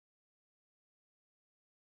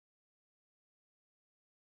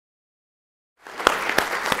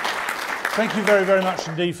Thank you very, very much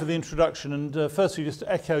indeed for the introduction. And firstly, just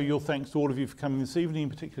to echo your thanks to all of you for coming this evening, in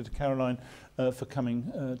particular to Caroline for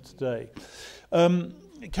coming today.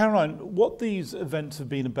 Caroline, what these events have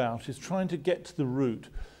been about is trying to get to the root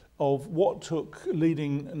of what took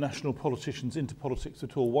leading national politicians into politics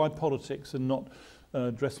at all. Why politics and not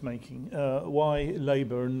dressmaking? Why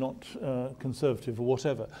Labour and not Conservative or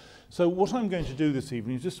whatever? So what I'm going to do this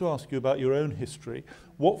evening is just to ask you about your own history.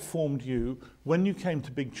 What formed you when you came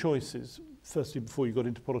to big choices? Firstly, before you got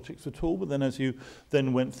into politics at all, but then as you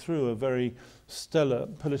then went through a very stellar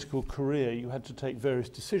political career, you had to take various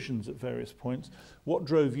decisions at various points. What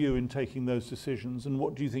drove you in taking those decisions, and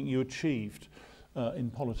what do you think you achieved in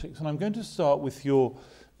politics? And I'm going to start with your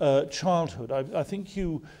childhood. I think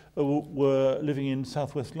you were living in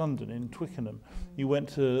southwest London, in Twickenham. You went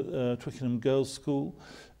to Twickenham Girls' School,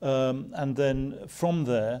 and then from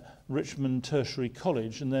there, Richmond Tertiary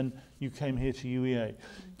College, and then you came here to UEA.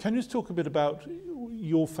 Can you just talk a bit about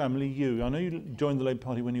your family, you? I know you joined the Labour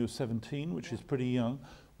Party when you were 17, which is pretty young.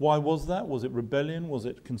 Why was that? Was it rebellion? Was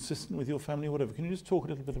it consistent with your family? Whatever. Can you just talk a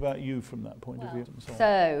little bit about you from that point of view?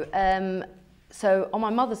 So on my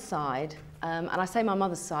mother's side, and I say my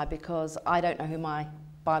mother's side because I don't know who my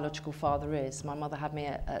biological father is. My mother had me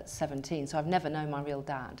at 17, so I've never known my real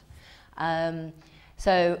dad.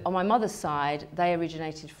 So on my mother's side, they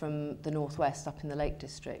originated from the northwest up in the Lake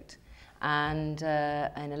District, and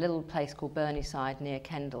in a little place called Burneyside near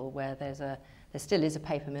Kendal, where there still is a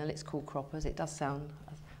paper mill. It's called Croppers. It does sound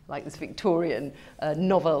like this Victorian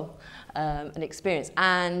novel, an experience.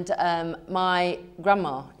 And my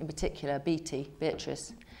grandma, in particular,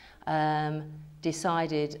 Beatrice,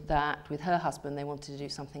 decided that with her husband they wanted to do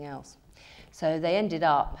something else. So they ended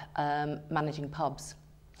up managing pubs.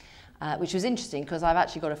 Which was interesting because I've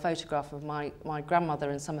actually got a photograph of my grandmother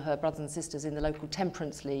and some of her brothers and sisters in the local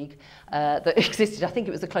temperance league that existed. I think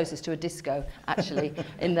it was the closest to a disco, actually,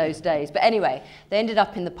 in those days. But anyway, they ended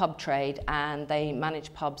up in the pub trade, and they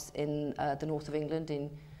managed pubs in the north of England, in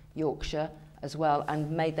Yorkshire as well, and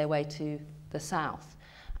made their way to the south.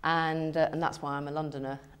 And that's why I'm a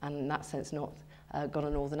Londoner, and in that sense not got a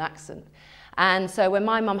northern accent. And so when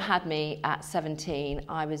my mum had me at 17,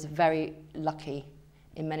 I was very lucky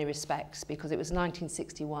in many respects, because it was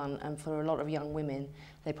 1961, and for a lot of young women,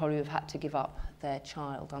 they probably would have had to give up their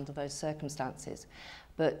child under those circumstances.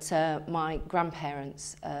 But my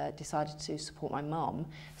grandparents decided to support my mum,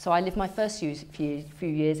 so I lived my first few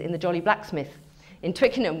years in the Jolly Blacksmith in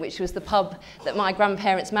Twickenham, which was the pub that my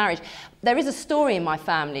grandparents married. There is a story in my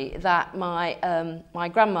family that my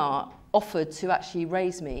grandma offered to actually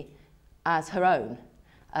raise me as her own.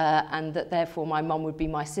 And that therefore my mum would be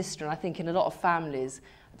my sister. And I think in a lot of families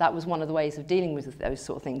that was one of the ways of dealing with those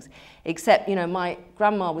sort of things. Except, you know, my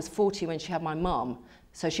grandma was 40 when she had my mum,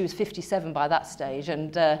 so she was 57 by that stage,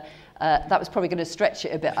 and that was probably going to stretch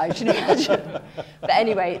it a bit, I should imagine. But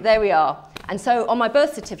anyway, there we are. And so on my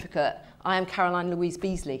birth certificate, I am Caroline Louise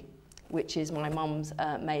Beasley, which is my mum's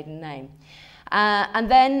maiden name. And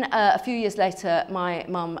then a few years later, my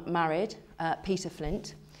mum married Peter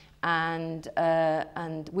Flint,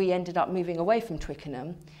 and we ended up moving away from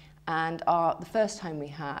Twickenham, and the first home we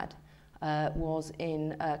had was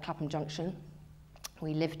in Clapham Junction.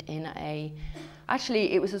 We lived in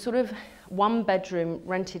actually it was a sort of one-bedroom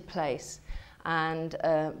rented place, and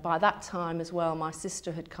by that time as well my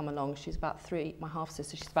sister had come along. She's about my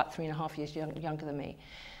half-sister, she's about 3.5 years younger than me,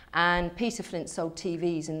 and Peter Flint sold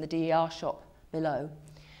TVs in the DER shop below.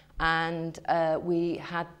 And we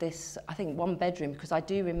had this, I think, one bedroom, because I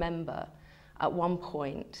do remember at one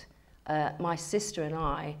point my sister and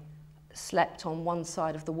I slept on one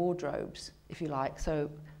side of the wardrobes, if you like.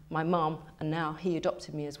 So my mum, and now he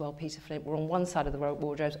adopted me as well, Peter Flint, were on one side of the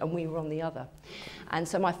wardrobes and we were on the other. And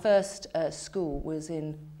so my first school was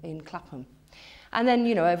in Clapham. And then,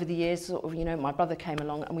 you know, over the years, sort of, you know, my brother came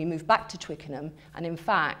along and we moved back to Twickenham. And in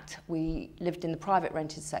fact, we lived in the private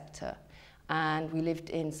rented sector. And we lived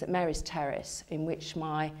in St Mary's Terrace, in which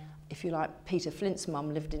if you like, Peter Flint's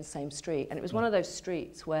mum lived in the same street. And it was one of those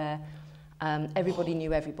streets where everybody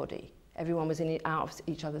knew everybody. Everyone was in and out of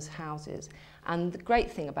each other's houses. And the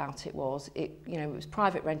great thing about it was, it was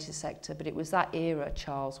private rented sector, but it was that era,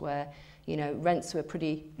 Charles, where, you know, rents were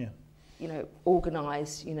pretty, you know,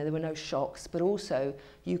 organised, you know, there were no shocks, but also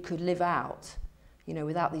you could live out, you know,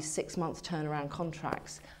 without these 6-month turnaround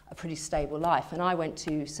contracts, a pretty stable life. And I went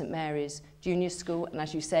to St Mary's Junior School, and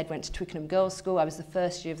as you said, went to Twickenham Girls' School. I was the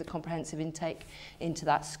first year of the comprehensive intake into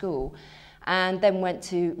that school. And then went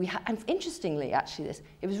to, and interestingly, actually,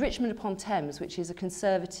 it was Richmond upon Thames, which is a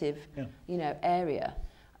conservative, you know, area,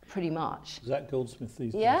 pretty much. Is that Goldsmith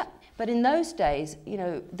these days? Yeah, but in those days, you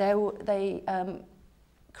know,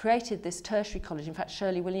 created this tertiary college. In fact,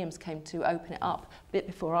 Shirley Williams came to open it up a bit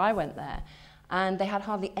before I went there. And they had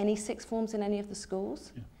hardly any sixth forms in any of the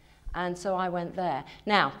schools. Yeah. And so I went there.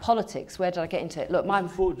 Now, politics, where did I get into it? Look,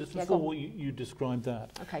 just before what you described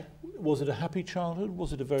that, okay. Was it a happy childhood?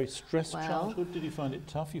 Was it a very stressed childhood? Did you find it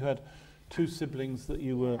tough? You had 2 siblings that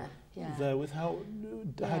you were there with. How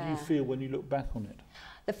do you feel when you look back on it?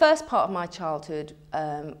 The first part of my childhood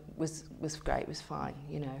was great, was fine,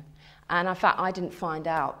 you know. And in fact, I didn't find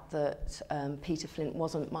out that Peter Flint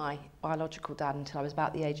wasn't my biological dad until I was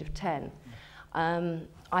about the age of 10.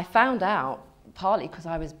 I found out partly because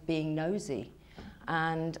I was being nosy,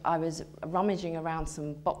 and I was rummaging around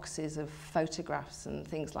some boxes of photographs and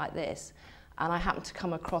things like this, and I happened to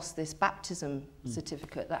come across this baptism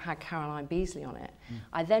certificate that had Caroline Beasley on it.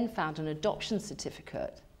 I then found an adoption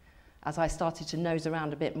certificate as I started to nose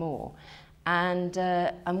around a bit more. And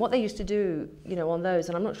what they used to do, you know, on those,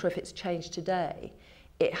 and I'm not sure if it's changed today,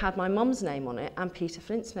 it had my mum's name on it and Peter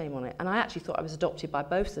Flint's name on it, and I actually thought I was adopted by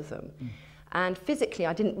both of them. And physically,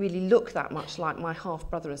 I didn't really look that much like my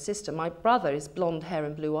half-brother and sister. My brother is blonde hair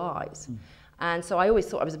and blue eyes. And so I always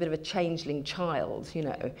thought I was a bit of a changeling child, you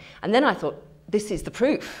know. And then I thought, this is the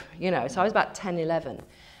proof, you know. So I was about 10, 11.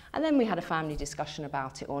 And then we had a family discussion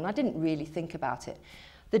about it all, and I didn't really think about it.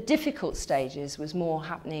 The difficult stages was more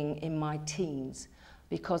happening in my teens,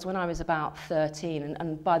 because when I was about 13,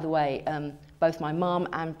 and by the way, both my mum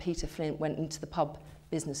and Peter Flint went into the pub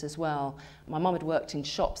business as well. My mum had worked in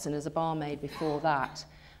shops and as a barmaid before that,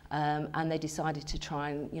 and they decided to try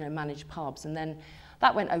and, you know, manage pubs. And then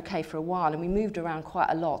that went okay for a while, and we moved around quite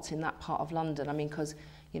a lot in that part of London. I mean, because,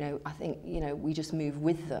 you know, I think, you know, we just moved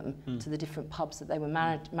with them to the different pubs that they were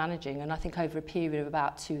managing. And I think over a period of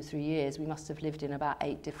about 2 or 3 years, we must have lived in about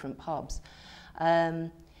 8 different pubs.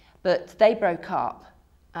 But they broke up,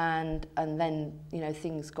 and then, you know,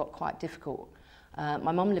 things got quite difficult.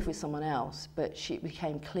 My mum lived with someone else, but it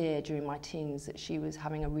became clear during my teens that she was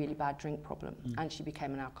having a really bad drink problem, and she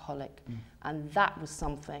became an alcoholic. And that was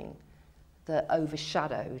something that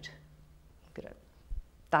overshadowed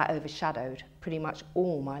pretty much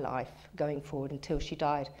all my life going forward until she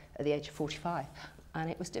died at the age of 45. And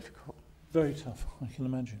it was difficult. Very tough, I can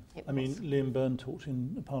imagine. I mean, Liam Byrne talked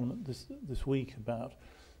in Parliament this week about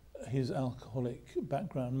his alcoholic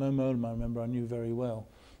background. Momo, I remember, I knew very well.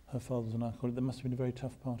 Her father's an alcoholic. That must have been a very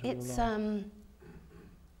tough part of your life.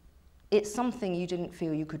 It's something you didn't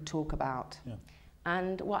feel you could talk about. Yeah.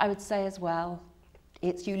 And what I would say as well,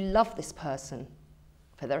 it's you love this person,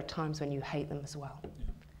 but there are times when you hate them as well. Yeah.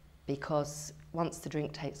 Because once the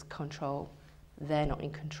drink takes control, they're not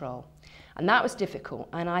in control. And that was difficult.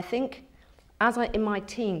 And I think, in my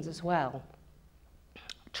teens as well,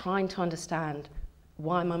 trying to understand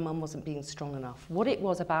why my mum wasn't being strong enough, what it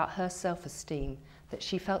was about her self-esteem, that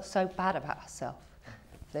she felt so bad about herself,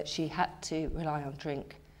 that she had to rely on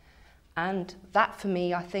drink. And that, for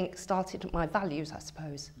me, I think, started my values, I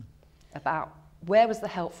suppose, about where was the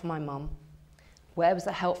help for my mum, where was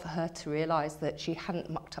the help for her to realise that she hadn't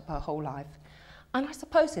mucked up her whole life. And I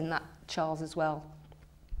suppose in that, Charles, as well,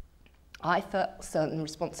 I felt certain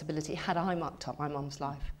responsibility had I mucked up my mum's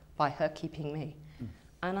life by her keeping me.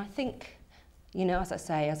 And I think, you know, as I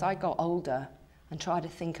say, as I got older and tried to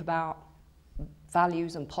think about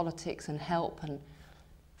values and politics and help, and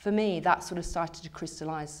for me that sort of started to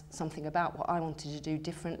crystallise something about what I wanted to do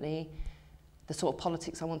differently, the sort of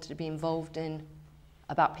politics I wanted to be involved in,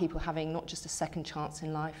 about people having not just a second chance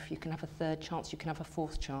in life, you can have a third chance, you can have a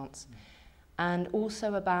fourth chance. And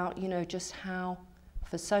also about, you know, just how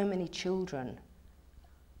for so many children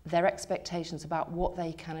their expectations about what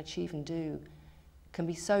they can achieve and do can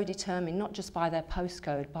be so determined not just by their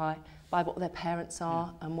postcode, by what their parents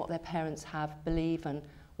are and what their parents believe and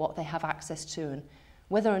what they have access to, and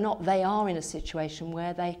whether or not they are in a situation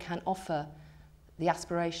where they can offer the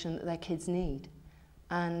aspiration that their kids need.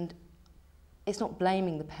 And it's not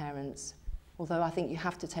blaming the parents, although I think you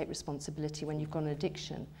have to take responsibility when you've got an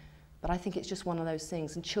addiction, but I think it's just one of those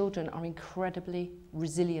things, and children are incredibly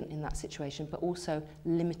resilient in that situation, but also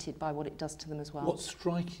limited by what it does to them as well. What's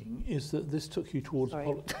striking is that this took you towards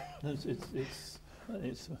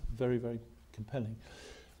it's very, very compelling.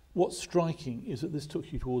 What's striking is that this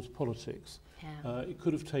took you towards politics. Yeah. It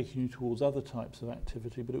could have taken you towards other types of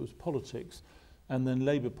activity, but it was politics, and then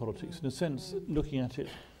Labour politics. In a sense, looking at it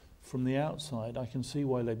from the outside, I can see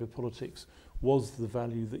why Labour politics was the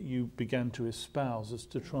value that you began to espouse, as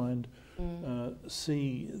to try and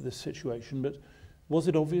see the situation. But was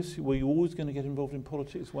it obvious? Were you always going to get involved in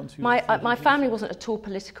politics once you... My family wasn't at all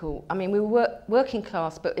political. I mean, we were working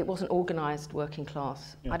class, but it wasn't organised working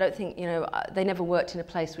class. Yeah. I don't think, you know, they never worked in a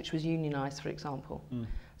place which was unionised, for example.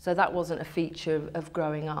 So that wasn't a feature of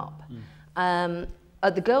growing up.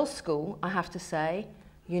 At the girls' school, I have to say,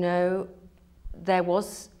 you know, there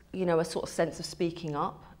was, you know, a sort of sense of speaking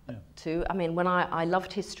up too. I mean, when I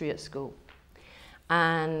loved history at school.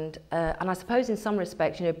 And I suppose in some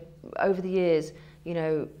respects, you know, over the years, you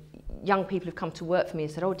know, young people have come to work for me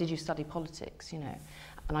and said, oh, did you study politics, you know?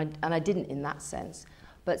 And I didn't in that sense.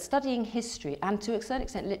 But studying history, and to a certain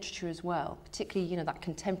extent literature as well, particularly, you know, that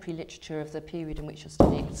contemporary literature of the period in which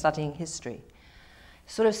you're studying history,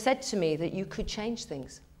 sort of said to me that you could change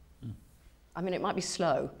things. I mean, it might be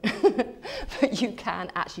slow, but you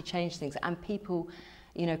can actually change things, and people,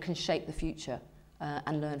 you know, can shape the future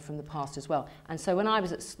and learn from the past as well. And so when I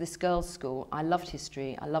was at this girls' school, I loved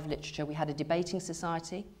history, I loved literature. We had a debating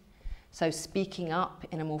society, so speaking up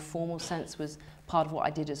in a more formal sense was part of what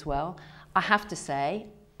I did as well. I have to say,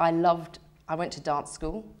 I went to dance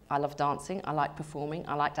school. I loved dancing. I liked performing.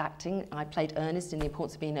 I liked acting. I played earnest in the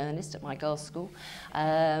importance of being earnest at my girls' school,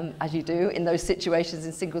 as you do in those situations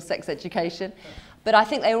in single-sex education. But I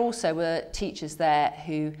think there also were teachers there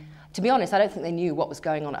who, to be honest, I don't think they knew what was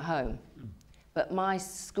going on at home. But my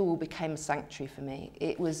school became a sanctuary for me.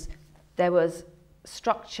 There was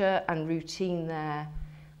structure and routine there,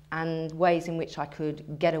 and ways in which I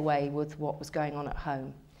could get away with what was going on at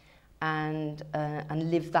home. And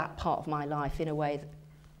live that part of my life in a way that,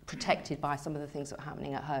 protected by some of the things that were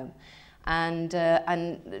happening at home. And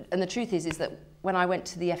the truth is that when I went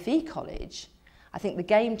to the FE college, I think the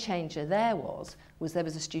game changer there was there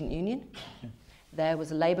was a student union, there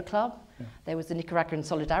was a Labour club, there was the Nicaraguan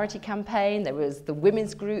Solidarity Campaign, there was the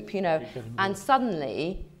women's group, you know, and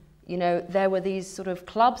suddenly, you know, there were these sort of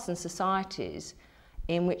clubs and societies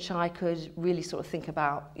in which I could really sort of think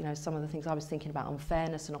about, you know, some of the things I was thinking about on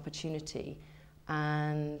fairness and opportunity,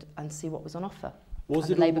 and see what was on offer.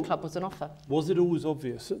 The Labour Club was on offer. Was it always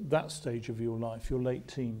obvious at that stage of your life, your late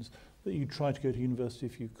teens, that you tried to go to university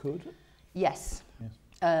if you could? Yes.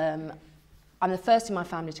 I'm the first in my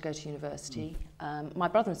family to go to university. My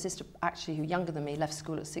brother and sister, actually, who are younger than me, left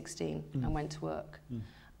school at 16 and went to work.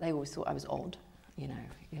 They always thought I was odd. You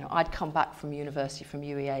know, I'd come back from university from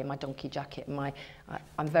UEA in my donkey jacket and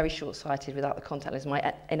I'm very short-sighted without the contact lenses,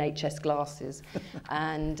 my NHS glasses,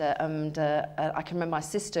 and I can remember my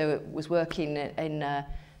sister was working in a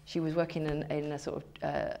sort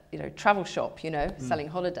of you know, travel shop, you know, selling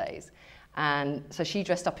holidays, and so she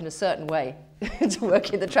dressed up in a certain way to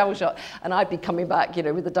work in the travel shop, and I'd be coming back, you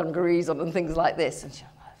know, with the dungarees on and things like this, and she,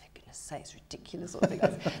 say it's ridiculous sort of thing.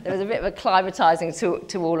 There was a bit of acclimatising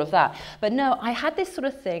to all of that. But no, I had this sort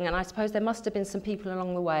of thing, and I suppose there must have been some people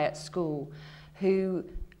along the way at school who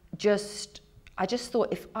I just thought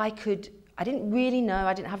if I could, I didn't really know,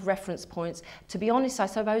 I didn't have reference points. To be honest, I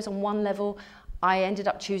suppose on one level, I ended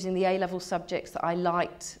up choosing the A-level subjects that I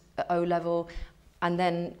liked at O-level, and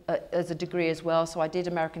then as a degree as well. So I did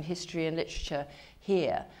American history and literature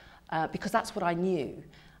here, because that's what I knew.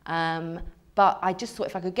 But I just thought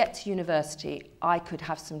if I could get to university, I could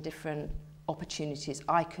have some different opportunities.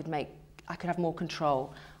 I could have more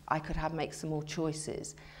control. I could make some more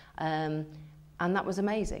choices. And that was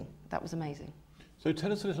amazing. That was amazing. So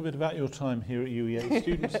tell us a little bit about your time here at UEA.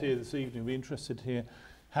 Students here this evening will be interested to hear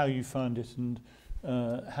how you found it and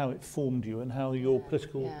how it formed you and how your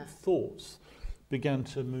political thoughts began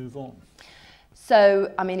to move on.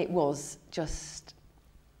 So, I mean, it was just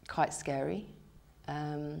quite scary.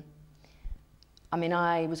 I mean,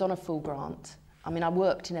 I was on a full grant. I mean, I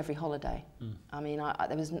worked in every holiday. I mean,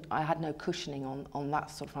 I had no cushioning on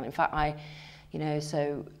that sort of fun. In fact, I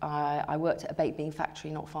worked at a baked bean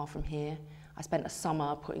factory not far from here. I spent a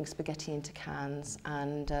summer putting spaghetti into cans,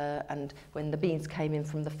 and when the beans came in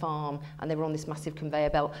from the farm and they were on this massive conveyor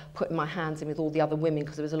belt, putting my hands in with all the other women,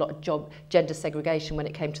 because there was a lot of gender segregation when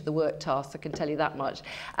it came to the work tasks, I can tell you that much,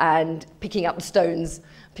 and picking up the stones,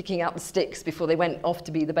 picking out the sticks before they went off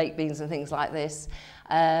to be the baked beans and things like this.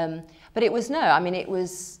 But it was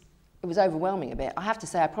it was overwhelming a bit. I have to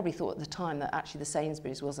say, I probably thought at the time that actually the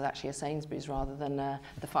Sainsbury's was actually a Sainsbury's rather than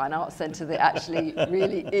the Fine Arts Centre that actually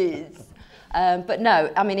really is. But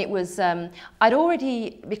no, I mean, it was, I'd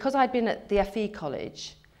already, because I'd been at the FE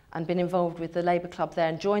college and been involved with the Labour Club there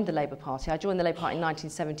and joined the Labour Party. I joined the Labour Party in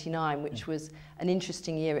 1979, which was an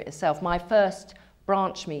interesting year itself. My first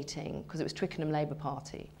branch meeting, because it was Twickenham Labour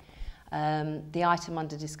Party, the item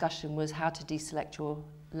under discussion was how to deselect your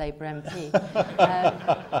Labour MP.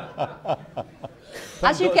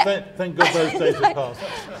 Thank God those days have passed.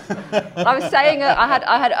 I was saying,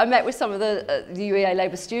 I met with some of the UEA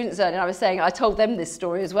Labour students, and I was saying, I told them this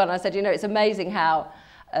story as well, and I said, you know, it's amazing how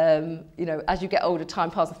You know, as you get older,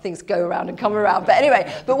 time passes, things go around and come around. But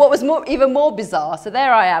anyway, but what was even more bizarre, so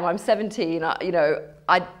there I am, I'm 17, I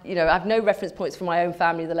have no reference points for my own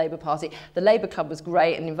family, the Labour Party. The Labour Club was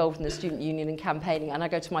great and involved in the student union and campaigning, and I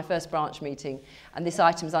go to my first branch meeting, and this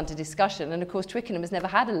item's under discussion, and of course Twickenham has never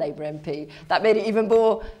had a Labour MP. That made it even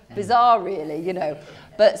more bizarre, really, you know.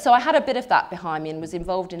 But so I had a bit of that behind me and was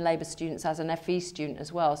involved in Labour students as an FE student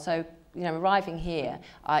as well. So, you know, arriving here,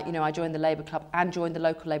 I joined the Labour Club and joined the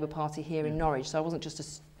local Labour Party here in Norwich, so I wasn't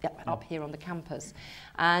just up here on the campus.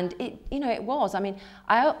 And it was. I mean,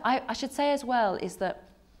 I should say as well is that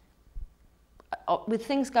with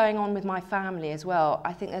things going on with my family as well,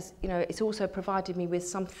 I think it's also provided me with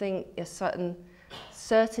a certain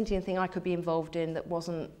certainty and thing I could be involved in that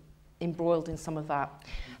wasn't embroiled in some of that.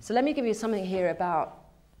 So let me give you something here about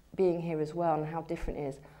being here as well and how different it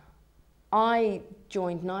is. I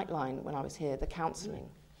joined Nightline when I was here, the counselling,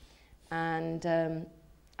 and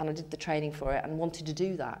I did the training for it and wanted to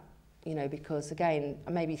do that, you know, because again,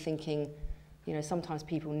 I may be thinking, you know, sometimes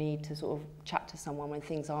people need to sort of chat to someone when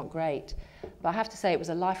things aren't great. But I have to say it was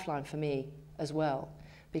a lifeline for me as well,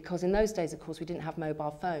 because in those days, of course, we didn't have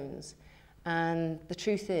mobile phones. And the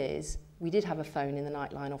truth is, we did have a phone in the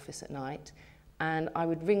Nightline office at night, and I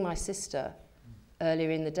would ring my sister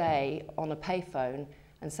earlier in the day on a payphone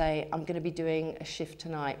and say, I'm going to be doing a shift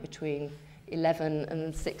tonight between 11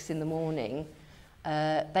 and 6 in the morning.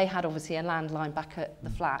 They had obviously a landline back at the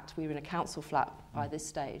flat. We were in a council flat by this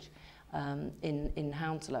stage in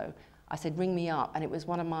Hounslow. I said, ring me up, and it was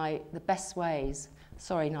one of the best ways,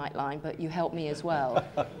 sorry Nightline, but you helped me as well.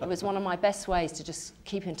 It was one of my best ways to just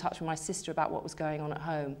keep in touch with my sister about what was going on at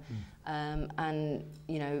home, and,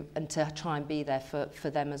 you know, and to try and be there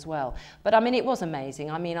for them as well. But I mean, it was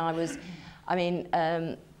amazing. I mean,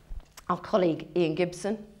 our colleague Ian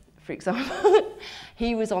Gibson, for example,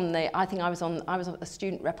 he was on I was a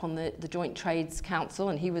student rep on the Joint Trades Council,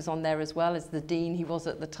 and he was on there as well as the dean he was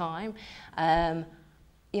at the time.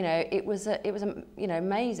 You know, it was a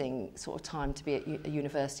amazing sort of time to be at a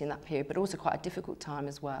university in that period, but also quite a difficult time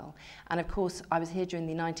as well. And of course, I was here during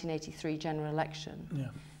the 1983 general election,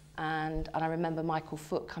 and I remember Michael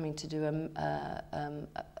Foote coming to do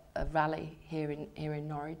a rally here in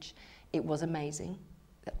Norwich. It was amazing,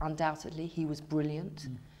 undoubtedly. He was brilliant.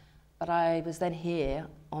 But I was then here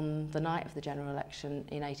on the night of the general election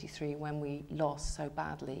in '83 when we lost so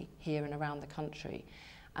badly here and around the country.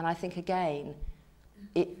 And I think, again,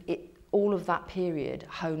 all of that period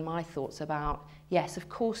honed my thoughts about, yes, of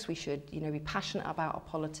course we should, you know, be passionate about our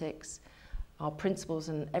politics, our principles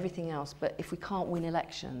and everything else, but if we can't win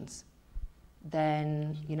elections,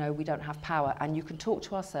 then, you know, we don't have power. And you can talk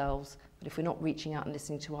to ourselves, but if we're not reaching out and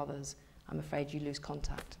listening to others, I'm afraid you lose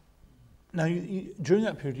contact. Now, during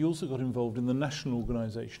that period, you also got involved in the National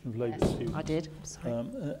Organisation of Labour Students. I did. Sorry.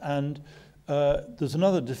 There's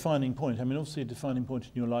another defining point. I mean, obviously a defining point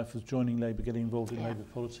in your life was joining Labour, getting involved in Labour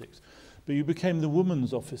politics. But you became the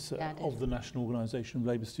Women's Officer of the National Organisation of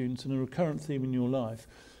Labour Students, and a recurrent theme in your life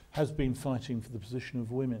has been fighting for the position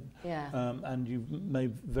of women. And you've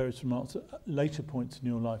made various remarks at later points in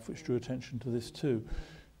your life which drew attention to this too.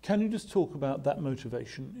 Can you just talk about that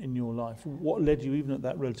motivation in your life? What led you, even at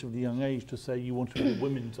that relatively young age, to say you wanted to be a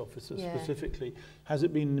women's officer specifically? Has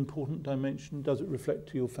it been an important dimension? Does it reflect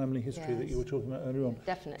to your family history that you were talking about earlier on?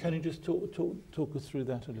 Definitely. Can you just talk us through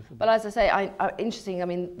that a little bit? Well, as I say, interesting. I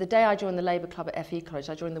mean, the day I joined the Labour Club at FE College,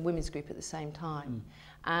 I joined the women's group at the same time.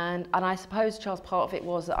 And I suppose, Charles, part of it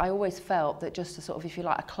was that I always felt that just a sort of, if you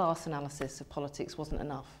like, a class analysis of politics wasn't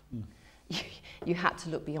enough. You had to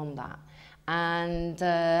look beyond that. And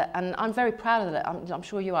I'm very proud of that. I'm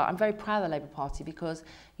sure you are. I'm very proud of the Labour Party because,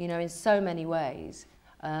 you know, in so many ways,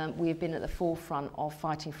 we have been at the forefront of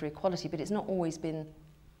fighting for equality, but it's not always been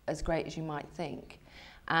as great as you might think.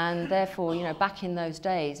 And therefore, you know, back in those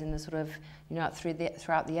days, in the sort of, you know,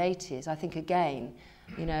 throughout the 80s, I think again,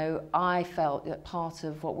 you know, I felt that part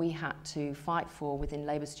of what we had to fight for within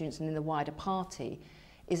Labour students and in the wider party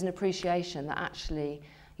is an appreciation that actually,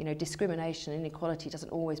 you know, discrimination and inequality doesn't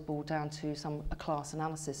always boil down to a class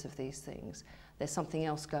analysis of these things. There's something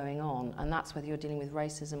else going on, and that's whether you're dealing with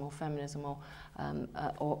racism or feminism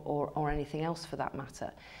or anything else for that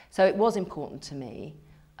matter. So it was important to me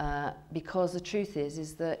because the truth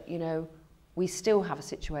is that, you know, we still have a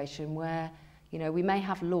situation where, you know, we may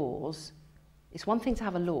have laws. It's one thing to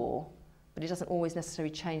have a law, but it doesn't always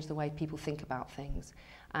necessarily change the way people think about things.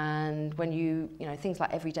 And when you know, things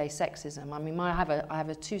like everyday sexism. I mean, I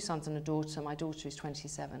have 2 sons and a daughter. My daughter is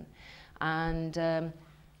 27, and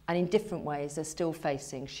in different ways, she's still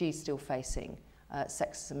facing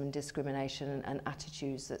sexism and discrimination and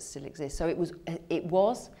attitudes that still exist. So it was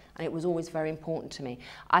and it was always very important to me.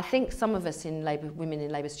 I think some of us in women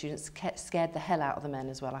in Labour students scared the hell out of the men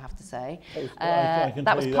as well, I have to say.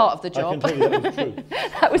 That was part of the job. I can tell you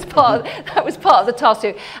that was true. that was part of the task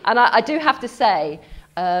too. And I do have to say,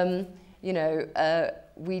 you know,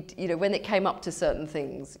 when it came up to certain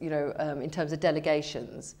things, you know, in terms of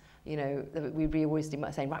delegations, you know, we'd be always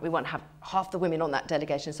saying, right, we want to have half the women on that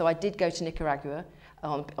delegation. So I did go to Nicaragua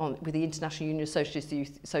with the International Union of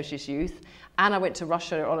Socialist Youth, and I went to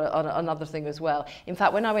Russia on another thing as well. In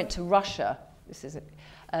fact, when I went to Russia,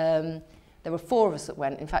 there were 4 of us that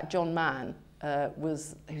went. In fact, John Mann,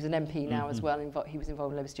 who's an MP now as well, he was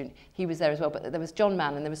involved in Labour Student, he was there as well, but there was John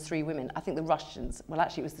Mann and there was 3 women. I think the Russians, well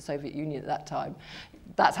actually it was the Soviet Union at that time,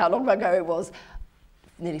 that's how long ago it was,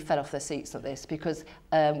 nearly fell off their seats at this, because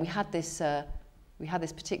we had this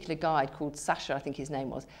particular guide called Sasha, I think his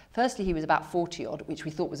name was. Firstly, he was about 40 odd, which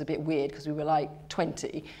we thought was a bit weird because we were like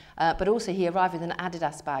 20, but also he arrived with an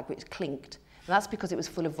Adidas bag which clinked. And that's because it was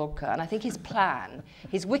full of vodka. And I think his plan,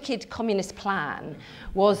 his wicked communist plan,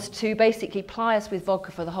 was to basically ply us with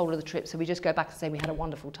vodka for the whole of the trip. So we just go back and say we had a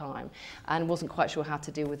wonderful time, and wasn't quite sure how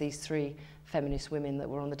to deal with these 3 feminist women that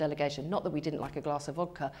were on the delegation. Not that we didn't like a glass of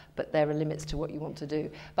vodka, but there are limits to what you want to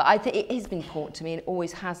do. But I think it has been important to me, and it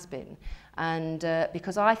always has been. And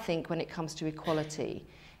because I think when it comes to equality,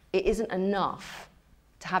 it isn't enough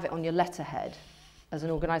to have it on your letterhead as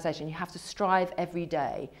an organisation. You have to strive every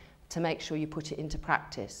day to make sure you put it into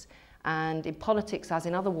practice. And in politics, as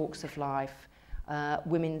in other walks of life,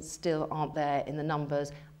 women still aren't there in the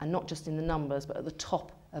numbers, and not just in the numbers, but at the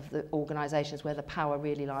top of the organisations where the power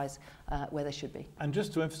really lies, where they should be. And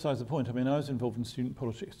just to emphasise the point, I mean, I was involved in student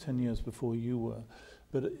politics 10 years before you were,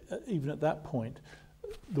 but even at that point,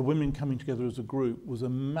 the women coming together as a group was a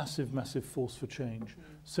massive, massive force for change,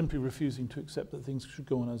 simply refusing to accept that things should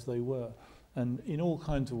go on as they were. And in all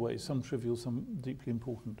kinds of ways, some trivial, some deeply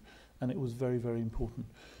important. And it was very, very important.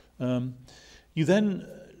 You then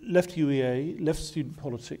left UEA, left student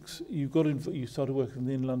politics. You started working in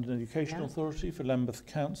the Inner London Education Authority for Lambeth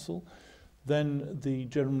Council, then the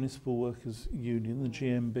General Municipal Workers Union, the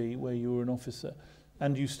GMB, where you were an officer,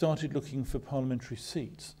 and you started looking for parliamentary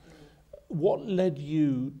seats. What led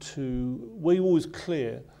you to, were you always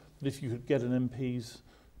clear that if you could get an MP's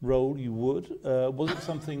role, you would? Was it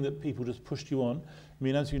something that people just pushed you on? I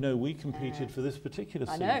mean, as you know, we competed for this particular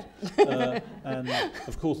seat. I know. And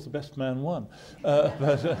of course, the best man won. I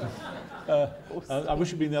wish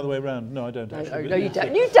it'd been the other way around. No, I don't actually. No, you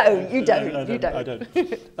don't. You don't. You don't. You don't. I don't.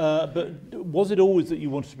 But was it always that you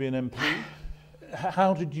wanted to be an MP?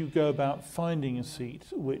 How did you go about finding a seat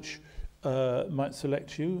which might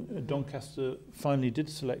select you? Doncaster finally did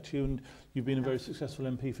select you, and you've been a very successful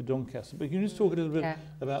MP for Doncaster. But can you just talk a little bit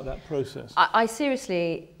about that process? I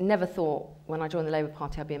seriously never thought when I joined the Labour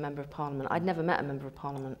Party I'd be a Member of Parliament. I'd never met a Member of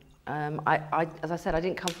Parliament. As I said, I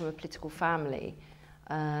didn't come from a political family.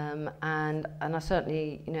 And I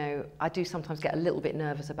certainly, you know, I do sometimes get a little bit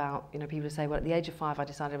nervous about, you know, people who say, well, at the age of 5, I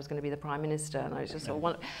decided I was going to be the Prime Minister. And I just sort of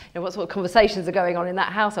want, you know, what sort of conversations are going on in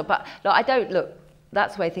that household. But look, I don't look.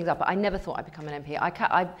 That's the way things are, but I never thought I'd become an MP.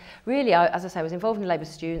 I really, as I say, I was involved in Labour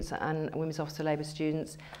students and Women's Officer Labour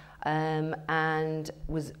students, and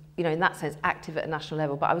was, you know, in that sense, active at a national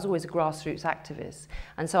level, but I was always a grassroots activist.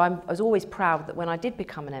 And so I was always proud that when I did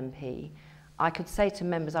become an MP, I could say to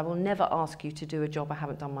members, I will never ask you to do a job I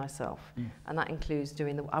haven't done myself. And that includes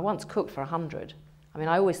doing I once cooked for 100. I mean,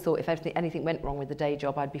 I always thought if anything went wrong with the day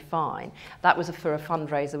job, I'd be fine. That was for a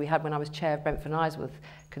fundraiser we had when I was chair of Brentford and Isleworth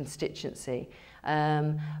constituency.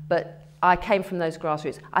 But I came from those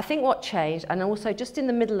grassroots. I think what changed, and also just in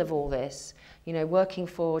the middle of all this, you know, working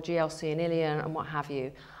for GLC and ILIA and what have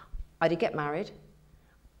you, I did get married.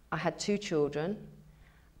 I had 2 children,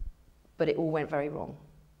 but it all went very wrong.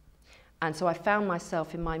 And so I found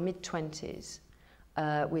myself in my mid-20s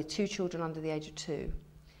with 2 children under the age of 2,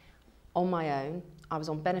 on my own. I was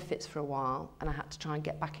on benefits for a while, and I had to try and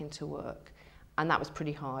get back into work. And that was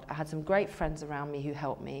pretty hard. I had some great friends around me who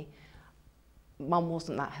helped me. Mum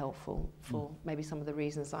wasn't that helpful for maybe some of the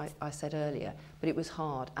reasons I said earlier, but it was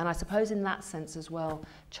hard. And I suppose in that sense as well,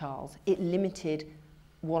 Charles, it limited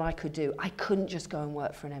what I could do. I couldn't just go and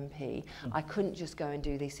work for an MP. I couldn't just go and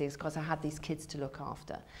do these things because I had these kids to look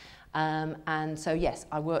after. And so, yes,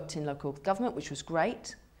 I worked in local government, which was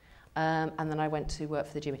great. And then I went to work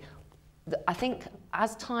for the GMB. I think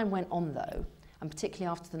as time went on, though, and particularly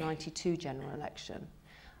after the 92 general election,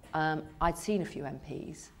 I'd seen a few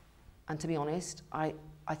MPs. And to be honest, I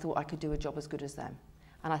thought I could do a job as good as them.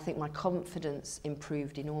 And I think my confidence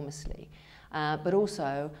improved enormously. But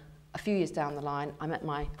also, a few years down the line, I met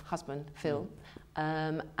my husband, Phil,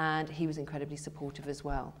 and he was incredibly supportive as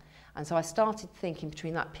well. And so I started thinking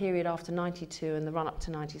between that period after 92 and the run up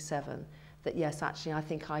to 97 that yes, actually I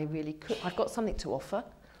think I really could, I've got something to offer.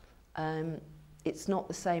 It's not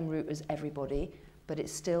the same route as everybody, but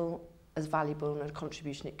it's still as valuable and a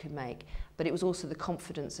contribution it could make. But it was also the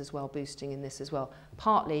confidence as well boosting in this as well,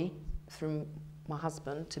 partly from my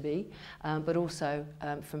husband-to-be, but also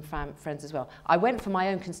from friends as well. I went for my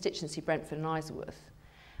own constituency, Brentford and Isleworth,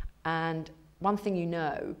 and one thing you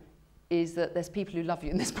know is that there's people who love you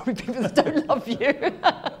and there's probably people that don't love you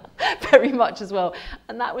very much as well.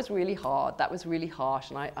 And that was really hard, that was really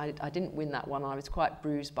harsh, and I didn't win that one. I was quite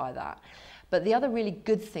bruised by that. But the other really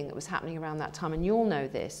good thing that was happening around that time, and you'll know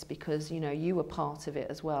this because, you know, you were part of it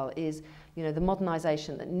as well, is, you know, the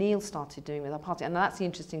modernisation that Neil started doing with our party. And that's the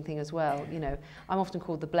interesting thing as well. You know, I'm often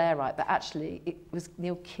called the Blairite, but actually it was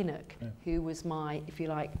Neil Kinnock who was my, if you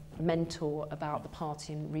like, mentor about the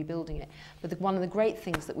party and rebuilding it. But one of the great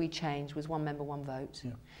things that we changed was one member, one vote.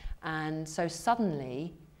 Yeah. And so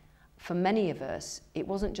suddenly, for many of us, it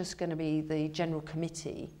wasn't just going to be the general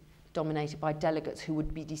committee dominated by delegates who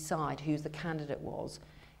would decide who the candidate was.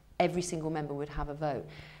 Every single member would have a vote.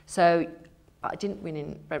 So I didn't win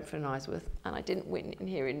in Brentford and Isleworth, and I didn't win in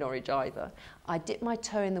here in Norwich either. I dipped my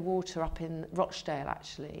toe in the water up in Rochdale,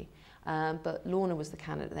 actually, but Lorna was the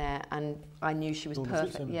candidate there, and I knew she was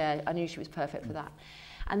perfect. Yeah, I knew she was perfect for that.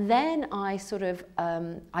 And then I sort of,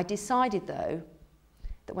 I decided though,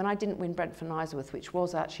 that when I didn't win Brentford and Isleworth, which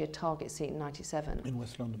was actually a target seat in 97. In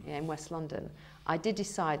West London. Yeah, in West London. I did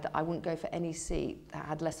decide that I wouldn't go for any seat that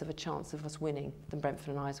had less of a chance of us winning than Brentford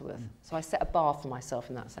and Isleworth. So I set a bar for myself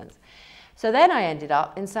in that sense. So then I ended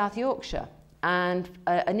up in South Yorkshire. And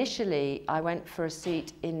initially I went for a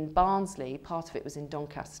seat in Barnsley. Part of it was in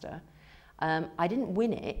Doncaster. I didn't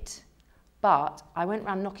win it, but I went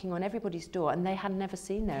around knocking on everybody's door and they had never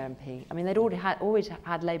seen their MP. I mean, they'd always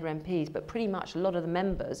had Labour MPs, but pretty much a lot of the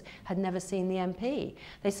members had never seen the MP.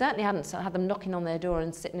 They certainly hadn't had them knocking on their door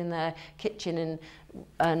and sitting in their kitchen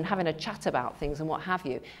and having a chat about things and what have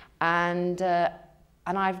you. And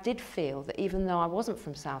I did feel that even though I wasn't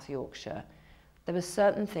from South Yorkshire, there were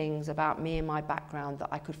certain things about me and my background that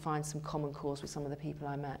I could find some common cause with some of the people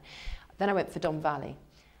I met. Then I went for Don Valley.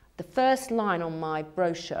 The first line on my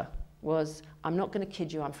brochure was, I'm not going to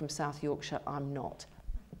kid you, I'm from South Yorkshire, I'm not.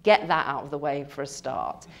 Get that out of the way for a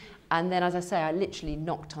start. And then, as I say, I literally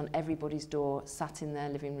knocked on everybody's door, sat in their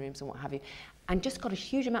living rooms and what have you, and just got a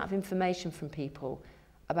huge amount of information from people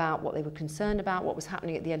about what they were concerned about, what was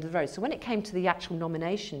happening at the end of the road. So when it came to the actual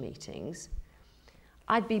nomination meetings,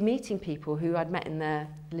 I'd be meeting people who I'd met in their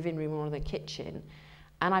living room or in their kitchen,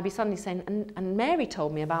 and I'd be suddenly saying, and Mary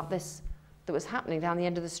told me about this that was happening down the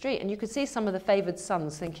end of the street. And you could see some of the favoured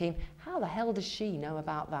sons thinking, how the hell does she know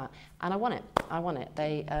about that? And I won it. I won it.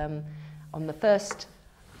 They, on the first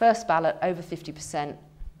ballot, over 50%,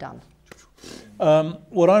 done.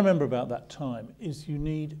 What I remember about that time is you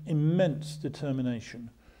need immense determination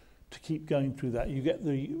to keep going through that. You get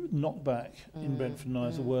the knockback in Brentford and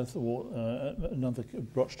Isleworth or another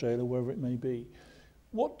Rochdale or wherever it may be.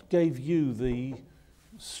 What gave you the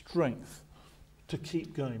strength to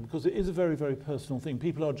keep going? Because it is a very, very personal thing.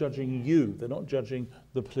 People are judging you. They're not judging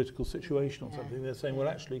the political situation or something. They're saying, well,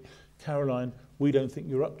 actually, Caroline, we don't think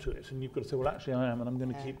you're up to it. And you've got to say, well, actually, I am, and I'm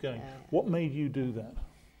going to keep going. What made you do that?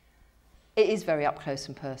 It is very up close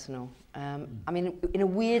and personal. I mean, in a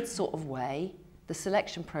weird sort of way, the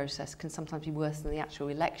selection process can sometimes be worse than the actual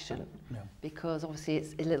election, because obviously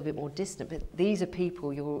it's a little bit more distant. But these are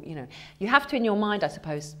people you have to, in your mind, I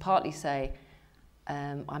suppose, partly say,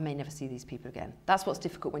 I may never see these people again. That's what's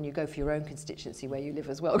difficult when you go for your own constituency where you live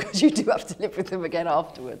as well, because you do have to live with them again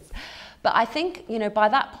afterwards. But I think, by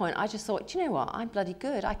that point, I just thought, do you know what? I'm bloody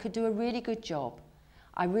good. I could do a really good job.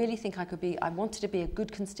 I really think I could be, I wanted to be a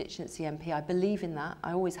good constituency MP. I believe in that.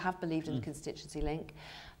 I always have believed in the constituency link,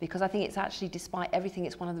 because I think it's actually, despite everything,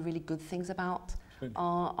 it's one of the really good things about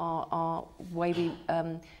our way we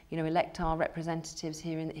elect our representatives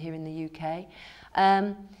here in the UK.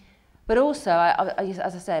 But also,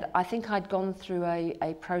 as I said, I think I'd gone through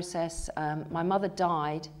a process. My mother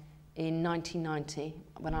died in 1990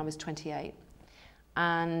 when I was 28,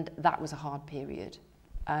 and that was a hard period.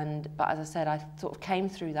 But as I said, I sort of came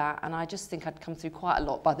through that, and I just think I'd come through quite a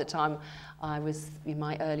lot by the time I was in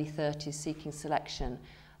my early 30s seeking selection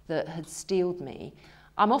that had steeled me.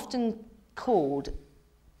 I'm often called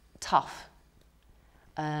tough.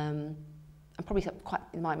 And probably quite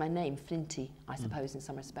like my name, Flinty, I suppose, in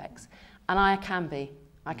some respects. And I can be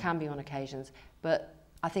on occasions, but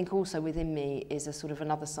I think also within me is a sort of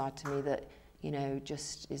another side to me that,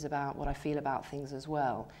 just is about what I feel about things as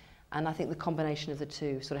well. And I think the combination of the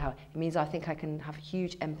two sort of how it means I think I can have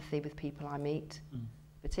huge empathy with people I meet,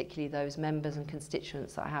 particularly those members and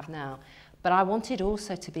constituents that I have now. But I wanted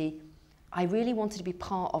also to be, I really wanted to be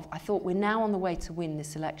part of, I thought we're now on the way to win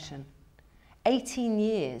this election. 18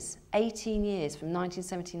 years from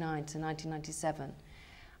 1979 to 1997.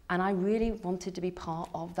 And I really wanted to be part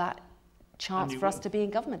of that chance for us to be in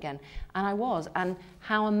government again. And I was. And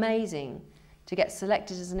how amazing to get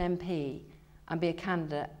selected as an MP and be a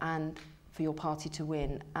candidate and for your party to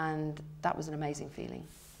win. And that was an amazing feeling.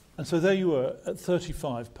 And so there you were at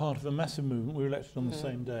 35, part of a massive movement. We were elected on the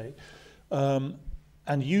same day.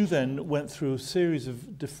 And you then went through a series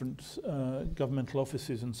of different governmental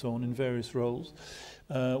offices and so on in various roles.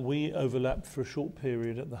 We overlapped for a short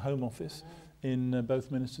period at the Home Office, in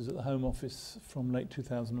both ministers at the Home Office from late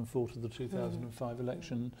 2004 to the 2005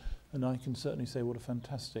 election. And I can certainly say what a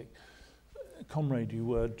fantastic comrade you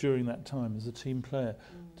were during that time as a team player.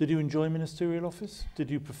 Did you enjoy ministerial office?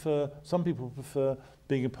 Did you prefer, some people prefer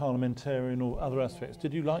being a parliamentarian or other aspects.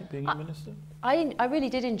 Did you like being a minister? I really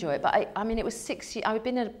did enjoy it, but I mean it was 6 years, I'd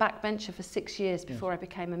been a backbencher for 6 years before I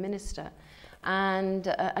became a minister. And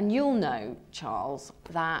you'll know, Charles,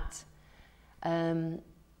 that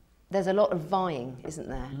there's a lot of vying, isn't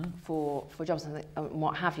there, for jobs and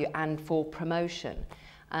what have you, and for promotion.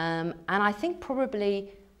 And I think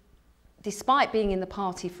probably, despite being in the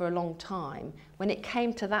party for a long time, when it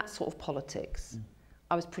came to that sort of politics,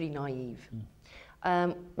 I was pretty naive.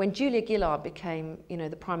 When Julia Gillard became,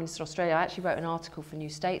 the Prime Minister of Australia, I actually wrote an article for New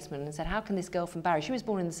Statesman and said, how can this girl from Barry, she was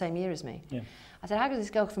born in the same year as me. Yeah. I said, how can this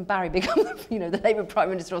girl from Barry become, the Labour Prime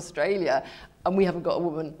Minister of Australia, and we haven't got a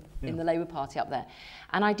woman in the Labour Party up there?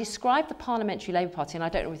 And I described the Parliamentary Labour Party, and I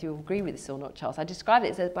don't know if you agree with this or not, Charles, I described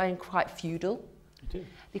it as being quite feudal.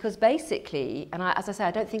 Because basically, and as I say,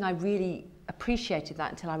 I don't think I really appreciated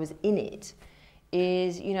that until I was in it,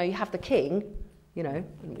 is, you have the king,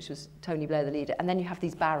 which was Tony Blair, the leader, and then you have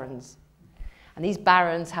these barons. And these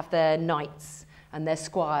barons have their knights and their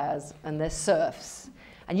squires and their serfs.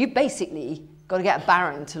 And you basically got to get a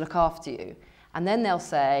baron to look after you. And then they'll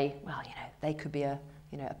say, well, they could be a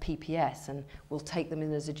PPS and we'll take them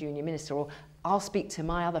in as a junior minister. Or I'll speak to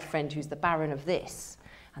my other friend who's the baron of this.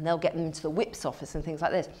 And they'll get them into the whip's office and things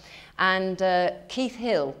like this. And Keith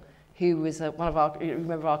Hill, who was one of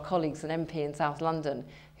our colleagues, an MP in South London,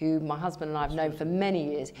 who my husband and I have known for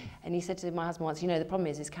many years, and he said to my husband once, the problem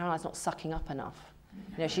is Caroline's not sucking up enough.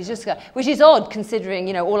 She's just, which is odd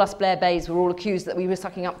considering, all us Blair Bays were all accused that we were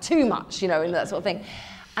sucking up too much, and that sort of thing.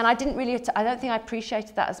 And I don't think I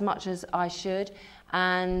appreciated that as much as I should.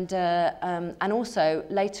 And also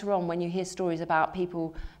later on, when you hear stories about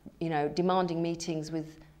people, demanding meetings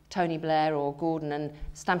with Tony Blair or Gordon and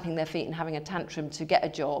stamping their feet and having a tantrum to get a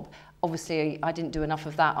job, obviously I didn't do enough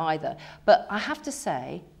of that either. But I have to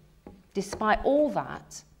say, despite all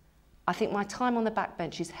that, I think my time on the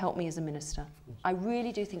backbenches helped me as a minister. I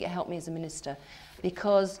really do think it helped me as a minister,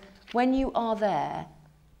 because when you are there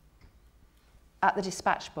at the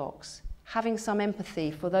dispatch box, having some empathy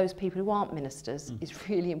for those people who aren't ministers is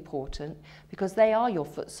really important, because they are your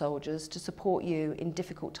foot soldiers to support you in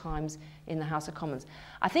difficult times in the House of Commons.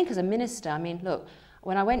 I think as a minister, look,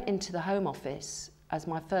 when I went into the Home Office as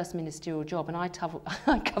my first ministerial job, and I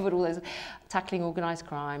covered all those, tackling organised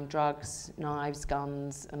crime, drugs, knives,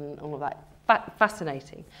 guns, and all of that.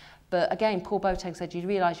 Fascinating. But again, Paul Boateng said, you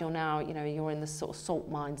realise you're now, you're in the sort of salt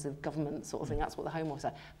mines of government sort of thing. That's what the Home Office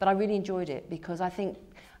said. But I really enjoyed it, because I think,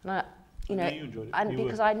 you enjoyed it. And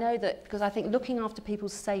because I know that, because I think looking after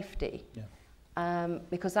people's safety,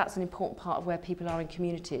 because that's an important part of where people are in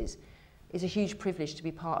communities, is a huge privilege to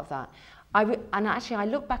be part of that. And actually, I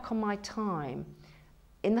look back on my time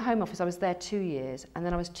in the Home Office. I was there 2 years, and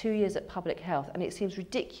then I was 2 years at Public Health, and it seems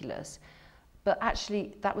ridiculous, but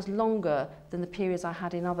actually that was longer than the periods I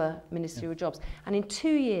had in other ministerial jobs. And in 2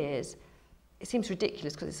 years, it seems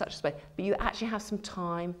ridiculous because it's such a space, but you actually have some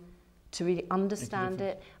time to really understand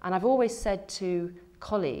it. And I've always said to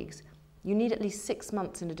colleagues, you need at least 6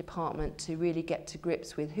 months in a department to really get to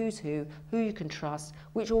grips with who's who you can trust,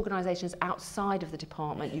 which organisations outside of the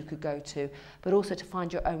department you could go to, but also to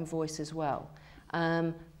find your own voice as well.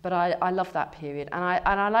 But I love that period, and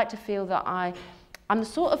I like to feel that I'm the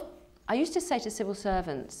sort of, I used to say to civil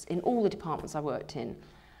servants in all the departments I worked in,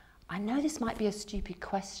 I know this might be a stupid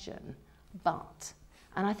question, but,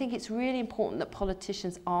 and I think it's really important that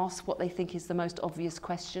politicians ask what they think is the most obvious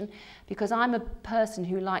question, because I'm a person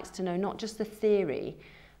who likes to know not just the theory,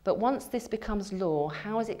 but once this becomes law,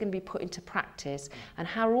 how is it going to be put into practice, and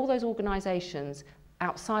how are all those organisations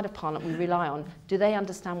outside of Parliament we rely on, do they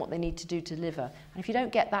understand what they need to do to deliver? And if you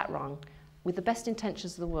don't get that wrong, with the best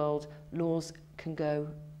intentions of the world, laws can go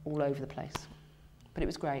all over the place. But it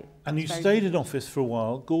was great. And you stayed in office for a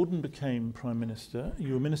while. Gordon became Prime Minister.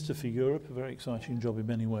 You were Minister for Europe, a very exciting job in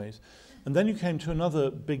many ways. And then you came to another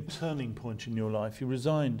big turning point in your life. You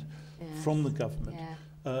resigned from the government.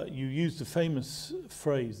 Yeah. You used the famous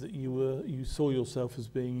phrase that you saw yourself as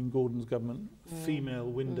being in Gordon's government female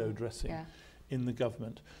window dressing in the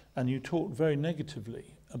government. And you talked very negatively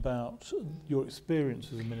about your experience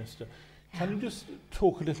as a minister. Can you just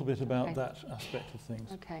talk a little bit about that aspect of things?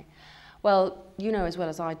 Okay. Well, you know as well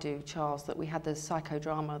as I do, Charles, that we had the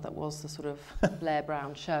psychodrama that was the sort of Blair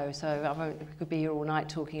Brown show. So we could be here all night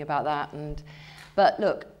talking about that. But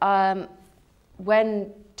look,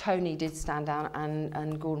 when Tony did stand down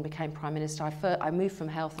and Gordon became Prime Minister, I moved from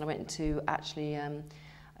health and I went into actually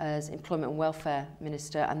as Employment and Welfare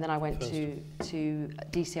Minister, and then I went to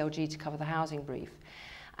DCLG to cover the housing brief.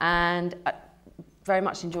 And I very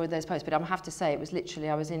much enjoyed those posts, but I have to say it was literally,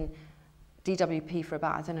 I was in DWP for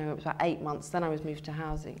about, I don't know, it was about 8 months, then I was moved to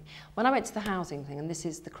housing. When I went to the housing thing, and this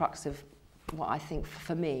is the crux of what I think,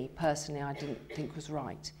 for me, personally, I didn't think was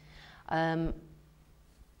right.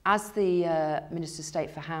 As the Minister of State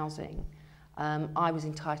for Housing, I was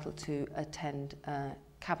entitled to attend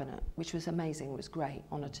Cabinet, which was amazing, it was great,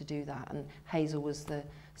 honour to do that. And Hazel was the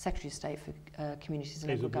Secretary of State for Communities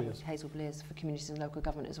and Local Government. Hazel Blears for Communities and Local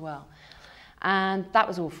Government as well. And that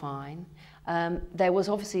was all fine. There was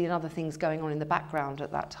obviously other things going on in the background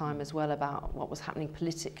at that time as well about what was happening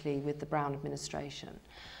politically with the Brown administration.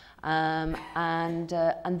 And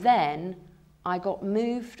then I got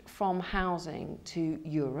moved from housing to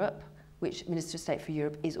Europe, which Minister of State for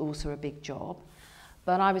Europe is also a big job.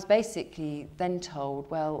 But I was basically then told,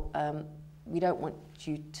 well, we don't want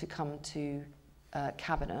you to come to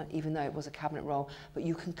Cabinet, even though it was a Cabinet role, but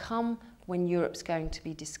you can come when Europe's going to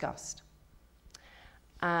be discussed.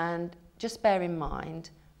 And just bear in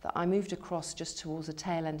mind that I moved across just towards the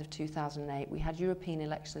tail end of 2008. We had European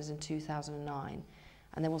elections in 2009,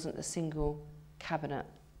 and there wasn't a single Cabinet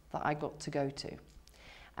that I got to go to.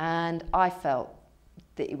 And I felt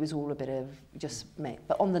that it was all a bit of just me.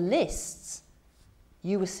 But on the lists,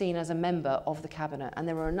 you were seen as a member of the Cabinet, and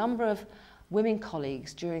there were a number of women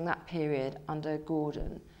colleagues during that period under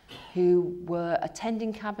Gordon who were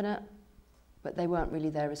attending Cabinet, but they weren't really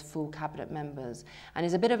there as full Cabinet members. And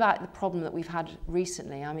it's a bit about the problem that we've had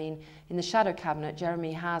recently. I mean, in the Shadow Cabinet,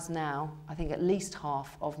 Jeremy has now, I think at least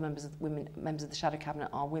half of members of the Shadow Cabinet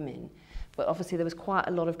are women. But obviously there was quite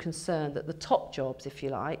a lot of concern that the top jobs, if you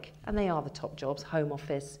like, and they are the top jobs, Home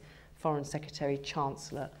Office, Foreign Secretary,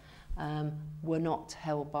 Chancellor, were not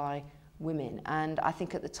held by women. And I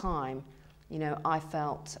think at the time, you know, I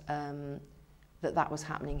felt that was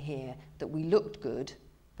happening here, that we looked good,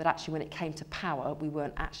 but actually when it came to power, we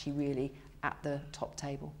weren't actually really at the top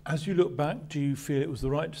table. As you look back, do you feel it was the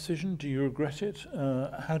right decision? Do you regret it?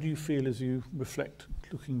 How do you feel as you reflect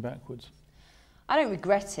looking backwards? I don't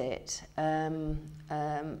regret it.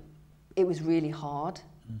 It was really hard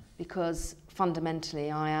because fundamentally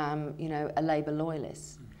I am, you know, a Labour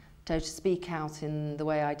loyalist. So to speak out in the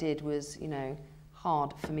way I did was, you know,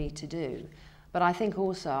 hard for me to do. But I think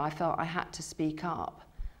also I felt I had to speak up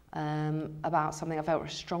about something I felt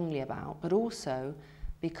strongly about, but also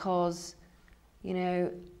because, you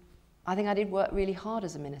know, I think I did work really hard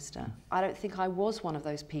as a minister. I don't think I was one of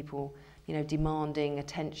those people, you know, demanding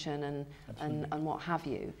attention and what have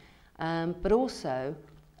you. But also,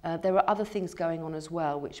 there were other things going on as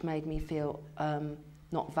well which made me feel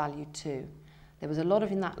not valued too. There was a lot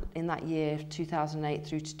of in that year, 2008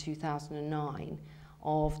 through to 2009,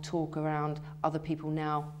 of talk around other people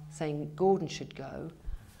now saying Gordon should go.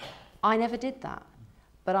 I never did that,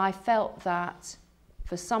 but I felt that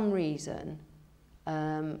for some reason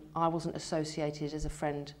I wasn't associated as a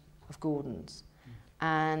friend of Gordon's.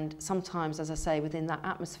 And sometimes, as I say, within that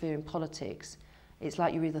atmosphere in politics, it's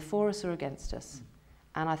like you're either for us or against us.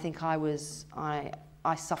 And I think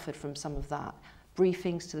I suffered from some of that.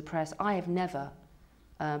 Briefings to the press. I have never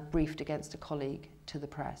briefed against a colleague to the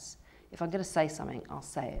press. If I'm going to say something, I'll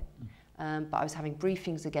say it. But I was having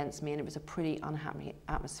briefings against me, and it was a pretty unhappy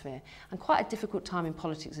atmosphere. And quite a difficult time in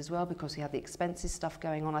politics as well, because we had the expenses stuff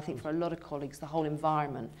going on. I think for a lot of colleagues, the whole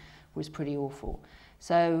environment was pretty awful.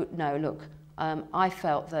 So, no, look, I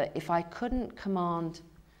felt that if I couldn't command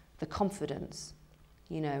the confidence,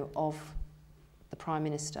 you know, of the Prime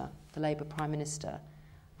Minister, the Labour Prime Minister,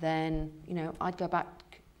 then, you know, I'd go back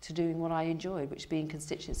to doing what I enjoyed, which being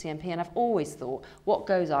constituency MP. And I've always thought, what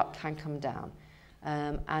goes up can come down.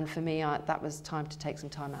 And for me, that was time to take some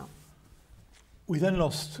time out.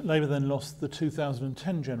 Labour then lost the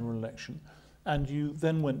 2010 general election, and you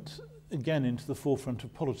then went again into the forefront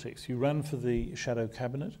of politics. You ran for the Shadow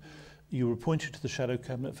Cabinet. you were appointed to the shadow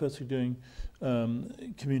cabinet, firstly doing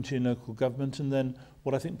community and local government, and then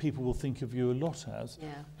what I think people will think of you a lot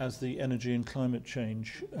as the energy and climate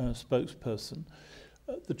change spokesperson.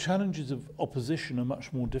 The challenges of opposition are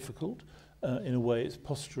much more difficult. In a way, it's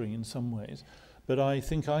posturing in some ways. But I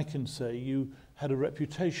think I can say you had a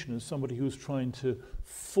reputation as somebody who was trying to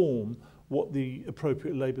form what the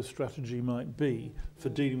appropriate Labour strategy might be for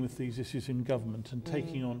dealing with these issues in government and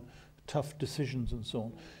taking on tough decisions and so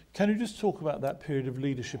on. Can you just talk about that period of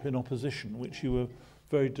leadership in opposition, which you were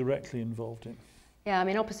very directly involved in? Yeah, I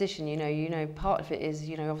mean, opposition, you know, part of it is,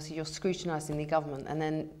 obviously you're scrutinising the government, and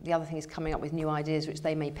then the other thing is coming up with new ideas which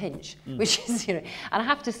they may pinch, which is, and I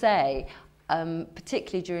have to say,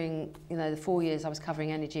 particularly during, the 4 years I was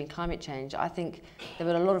covering energy and climate change, I think there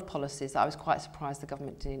were a lot of policies that I was quite surprised the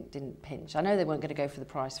government didn't pinch. I know they weren't going to go for the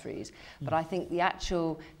price freeze, but I think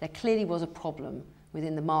there clearly was a problem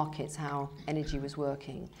within the markets how energy was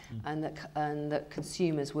working, and that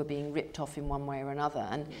consumers were being ripped off in one way or another.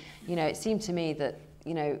 And it seemed to me that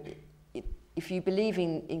if you believe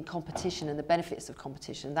in competition and the benefits of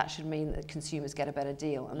competition, that should mean that consumers get a better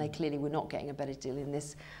deal, and they clearly were not getting a better deal in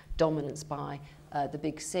this dominance by the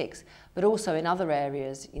big six. But also in other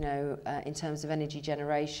areas, in terms of energy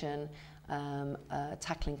generation,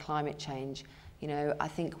 tackling climate change, I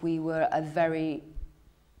think we were a very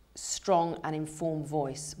strong and informed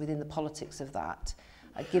voice within the politics of that,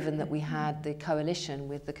 given that we had the coalition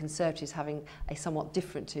with the Conservatives having a somewhat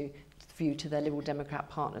different view to their Liberal Democrat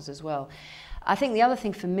partners as well. I think the other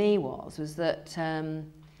thing for me was that,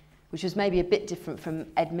 which was maybe a bit different from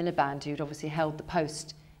Ed Miliband, who'd obviously held the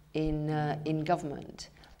post in government,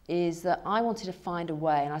 is that I wanted to find a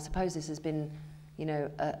way, and I suppose this has been,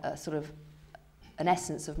 a sort of an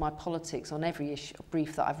essence of my politics on every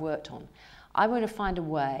brief that I've worked on. I want to find a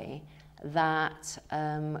way that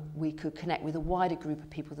we could connect with a wider group of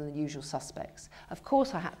people than the usual suspects. Of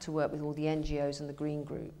course, I had to work with all the NGOs and the green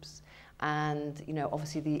groups, and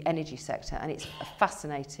obviously the energy sector, and it's a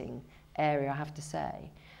fascinating area, I have to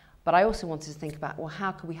say. But I also wanted to think about, well,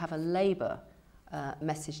 how could we have a Labour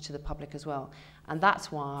message to the public as well? And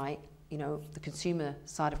that's why the consumer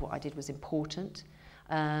side of what I did was important.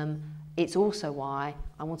 It's also why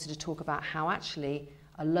I wanted to talk about how actually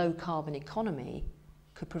a low-carbon economy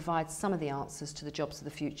could provide some of the answers to the jobs of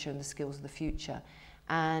the future and the skills of the future.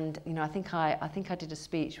 And I think I did a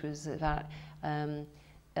speech was about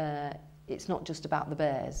it's not just about the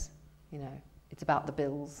bears, it's about the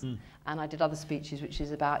bills. And I did other speeches which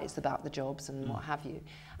is about the jobs and what have you,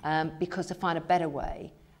 because to find a better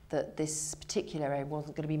way that this particular area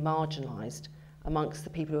wasn't going to be marginalised amongst the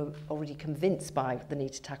people who are already convinced by the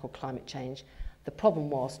need to tackle climate change. The problem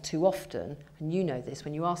was, too often, and you know this,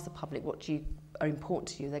 when you ask the public what are important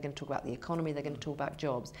to you, they're going to talk about the economy, they're going to talk about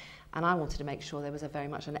jobs. And I wanted to make sure there was very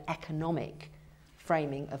much an economic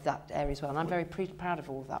framing of that area as well. And I'm very proud of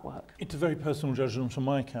all of that work. It's a very personal judgment on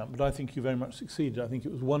my account, but I think you very much succeeded. I think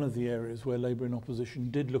it was one of the areas where Labour in opposition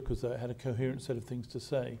did look as though it had a coherent set of things to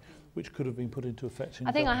say, which could have been put into effect in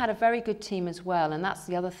I think government. I had a very good team as well, and that's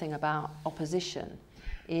the other thing about opposition,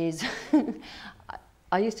 is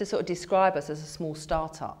I used to sort of describe us as a small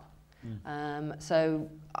startup. So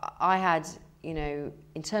I had,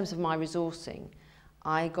 in terms of my resourcing,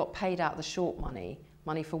 I got paid out the short money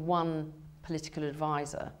for one political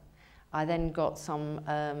advisor. I then got some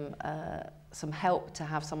help to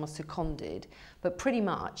have someone seconded, but pretty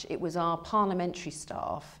much it was our parliamentary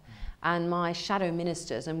staff and my shadow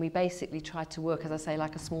ministers, and we basically tried to work, as I say,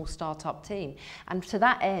 like a small start-up team. And to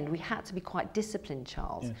that end, we had to be quite disciplined,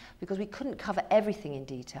 Charles, because we couldn't cover everything in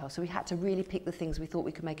detail, so we had to really pick the things we thought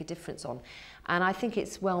we could make a difference on. And I think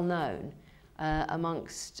it's well known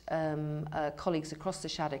amongst colleagues across the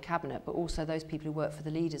shadow cabinet, but also those people who work for the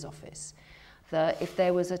leader's office, that if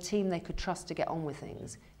there was a team they could trust to get on with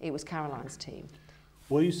things, it was Caroline's team.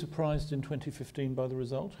 Were you surprised in 2015 by the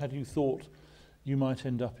result? Had you thought you might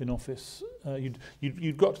end up in office?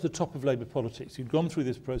 You'd got to the top of Labour politics. You'd gone through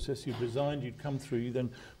this process, you'd resigned, you'd come through, you then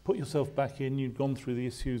put yourself back in, you'd gone through the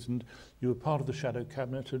issues, and you were part of the shadow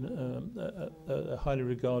cabinet and a highly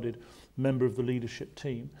regarded member of the leadership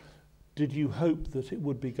team. Did you hope that it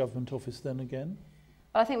would be government office then again?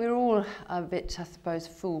 I think we were all a bit, I suppose,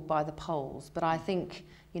 fooled by the polls, but I think,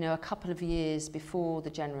 a couple of years before the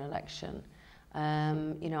general election,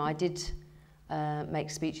 I did make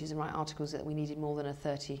speeches and write articles that we needed more than a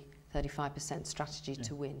 35% strategy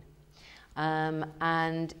to win.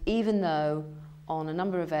 And even though on a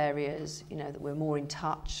number of areas, that we're more in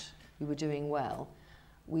touch, we were doing well,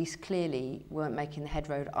 we clearly weren't making the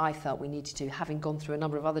headroad I felt we needed to, having gone through a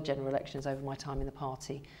number of other general elections over my time in the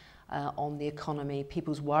party. on the economy,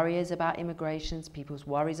 people's worries about immigrations, people's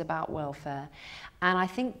worries about welfare. And I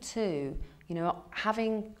think too,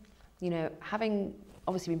 having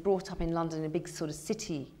obviously been brought up in London in a big sort of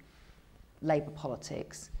city Labour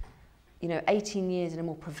politics, 18 years in a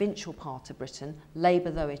more provincial part of Britain,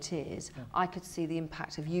 Labour though it is, I could see the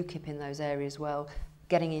impact of UKIP in those areas well,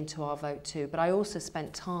 getting into our vote too. But I also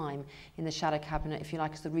spent time in the shadow cabinet, if you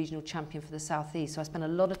like, as the regional champion for the South East. So I spent a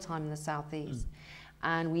lot of time in the South East.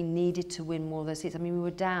 And we needed to win more of those seats. I mean, we were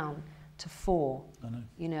down to 4,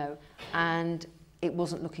 and it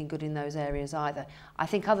wasn't looking good in those areas either. I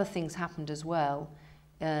think other things happened as well.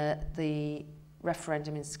 The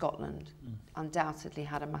referendum in Scotland undoubtedly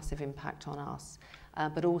had a massive impact on us.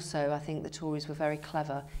 But also, I think the Tories were very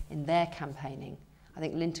clever in their campaigning. I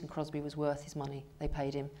think Linton Crosby was worth his money. They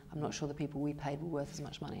paid him. I'm not sure the people we paid were worth as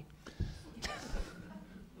much money.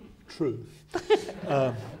 True.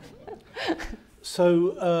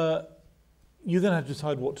 So you then had to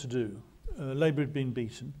decide what to do. Labour had been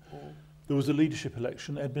beaten. There was a leadership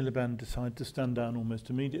election. Ed Miliband decided to stand down almost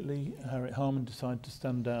immediately. Harriet Harman decided to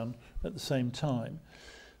stand down at the same time.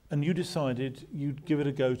 And you decided you'd give it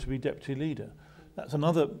a go to be deputy leader. That's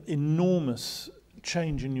another enormous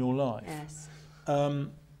change in your life. Yes.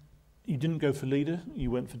 You didn't go for leader, you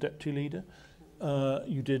went for deputy leader.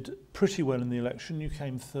 You did pretty well in the election. You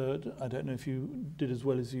came 3rd. I don't know if you did as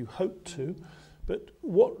well as you hoped to, but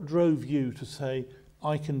what drove you to say,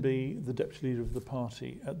 I can be the deputy leader of the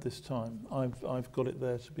party at this time? I've got it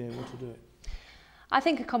there to be able to do it. I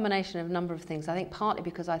think a combination of a number of things. I think partly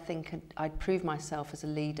because I think I'd proved myself as a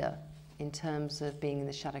leader in terms of being in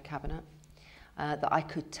the shadow cabinet, that I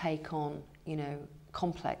could take on,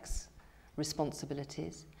 complex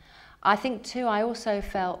responsibilities. I think too, I also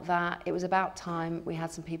felt that it was about time we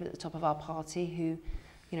had some people at the top of our party who,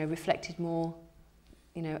 reflected more,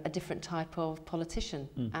 a different type of politician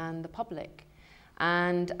and the public.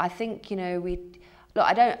 And I think,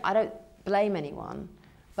 I don't blame anyone,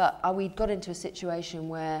 but we'd got into a situation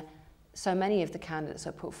where so many of the candidates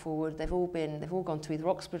are put forward, they've all gone to either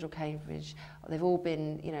Oxford or Cambridge, or they've all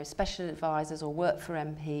been, special advisors or worked for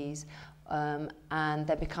MPs, and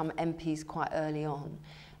they become MPs quite early on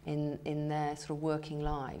in their sort of working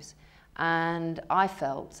lives. And I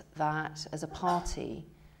felt that as a party,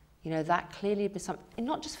 that clearly had been something,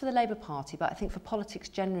 not just for the Labour Party, but I think for politics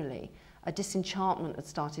generally, a disenchantment had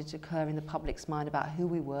started to occur in the public's mind about who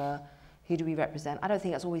we were, who do we represent. I don't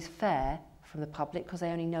think that's always fair from the public because they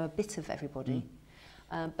only know a bit of everybody.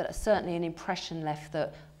 But certainly an impression left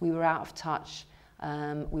that we were out of touch,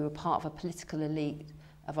 we were part of a political elite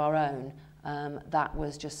of our own, that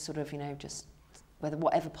was just sort of, just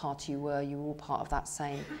whatever party you were all part of that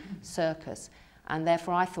same circus. And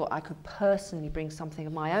therefore I thought I could personally bring something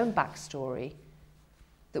of my own backstory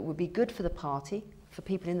that would be good for the party, for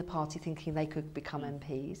people in the party thinking they could become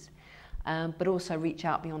MPs, but also reach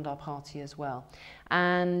out beyond our party as well.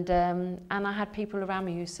 And I had people around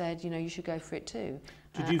me who said, you should go for it too.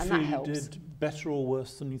 Did you feel you did better or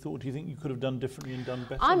worse than you thought? Do you think you could have done differently and done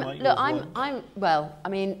better? Well, I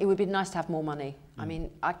mean, it would be nice to have more money. I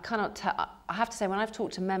mean, I have to say, when I've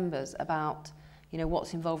talked to members about,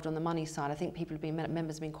 what's involved on the money side, I think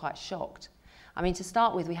members have been quite shocked. I mean, to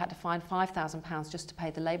start with, we had to find £5,000 just to pay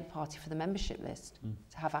the Labour Party for the membership list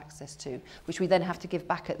to have access to, which we then have to give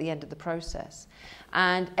back at the end of the process.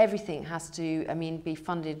 And everything has to, be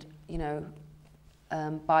funded,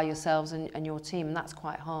 by yourselves and your team, and that's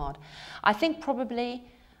quite hard. I think probably,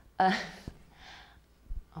 I'll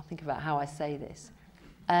think about how I say this.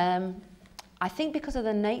 I think because of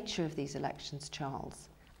the nature of these elections, Charles,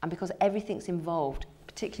 and because everything's involved,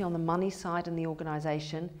 particularly on the money side and the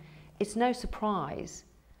organisation, it's no surprise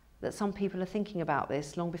that some people are thinking about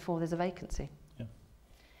this long before there's a vacancy. Yeah.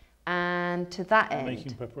 And to that end...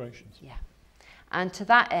 Making preparations. Yeah. And to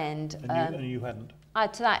that end... And you hadn't?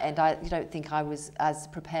 To that end, I don't think I was as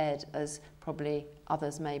prepared as probably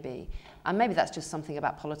others may be. And maybe that's just something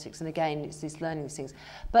about politics. And again, it's these learning these things.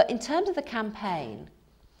 But in terms of the campaign,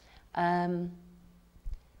 I'm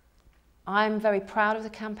very proud of the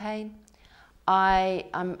campaign.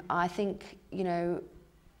 I think,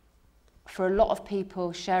 for a lot of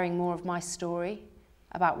people, sharing more of my story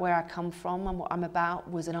about where I come from and what I'm about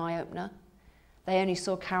was an eye-opener. They only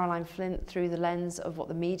saw Caroline Flint through the lens of what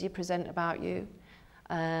the media present about you.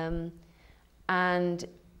 And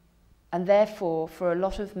therefore, for a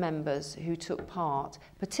lot of members who took part,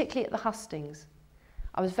 particularly at the hustings,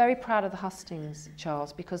 I was very proud of the hustings,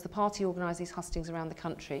 Charles, because the party organised these hustings around the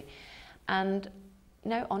country. And,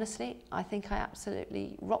 honestly, I think I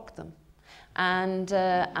absolutely rocked them. And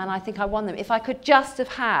I think I won them. If I could just have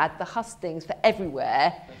had the hustings for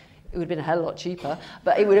everywhere, It would have been a hell of a lot cheaper,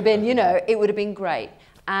 but it would have been, you know, it would have been great.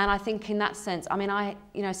 And I think in that sense, I mean,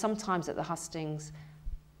 you know, sometimes at the hustings,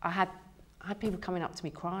 I had people coming up to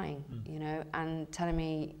me crying, you know, and telling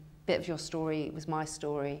me a bit of your story was my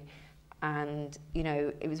story. And, you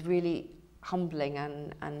know, it was really humbling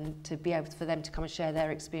and to be able for them to come and share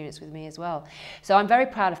their experience with me as well. So I'm very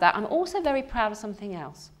proud of that. I'm also very proud of something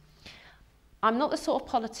else. I'm not the sort of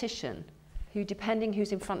politician who, depending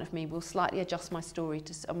who's in front of me, will slightly adjust my story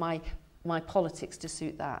to my politics to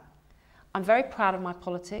suit that. I'm very proud of my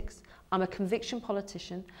politics. I'm a conviction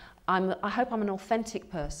politician. I hope I'm an authentic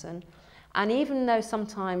person. And even though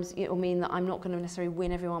sometimes it will mean that I'm not going to necessarily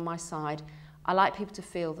win everyone on my side, I like people to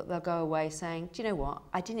feel that they'll go away saying, do you know what,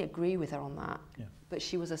 I didn't agree with her on that, but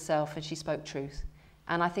she was herself and she spoke truth.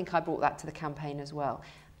 And I think I brought that to the campaign as well.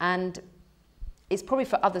 And it's probably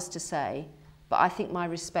for others to say, but I think my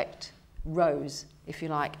respect rose, if you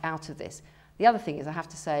like, out of this. The other thing is, I have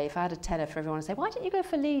to say, if I had a tenner for everyone to say, why didn't you go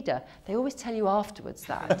for leader? They always tell you afterwards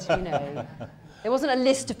that, you know. There wasn't a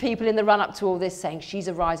list of people in the run-up to all this saying she's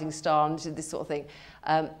a rising star and this sort of thing.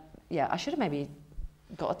 Yeah, I should have maybe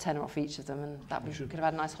got a tenner off each of them, and that we could have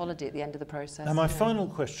had a nice holiday at the end of the process. And my final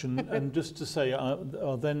question, and just to say,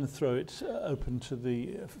 I'll then throw it open to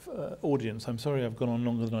the audience. I'm sorry I've gone on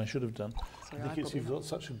longer than I should have done. Sorry, I think it's you've got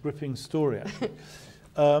such a gripping story, actually.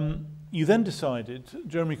 You then decided,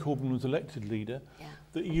 Jeremy Corbyn was elected leader,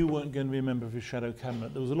 that you weren't going to be a member of his shadow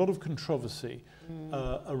cabinet. There was a lot of controversy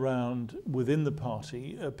around within the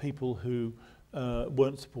party, people who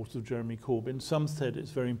weren't supportive of Jeremy Corbyn. Some said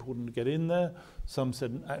it's very important to get in there. Some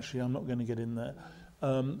said, actually, I'm not going to get in there.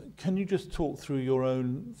 Can you just talk through your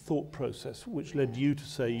own thought process, which led you to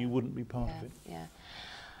say you wouldn't be part of it? Yeah.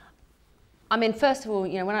 I mean, first of all,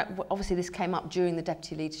 you know, obviously this came up during the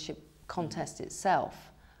deputy leadership contest itself.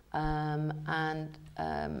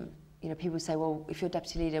 You know, people say, well, if you're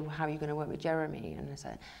deputy leader, how are you going to work with Jeremy?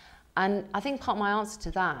 And I think part of my answer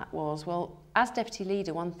to that was, well, as deputy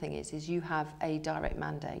leader, one thing is you have a direct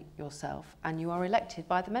mandate yourself and you are elected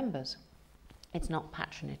by the members. It's not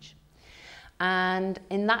patronage. And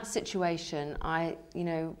in that situation, I, you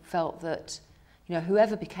know, felt that, you know,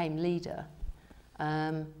 whoever became leader,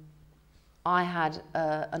 I had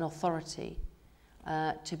an authority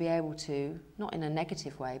to be able to, not in a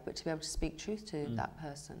negative way, but to be able to speak truth to that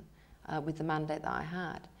person with the mandate that I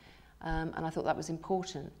had. And I thought that was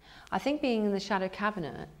important. I think being in the shadow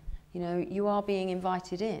cabinet, you know, you are being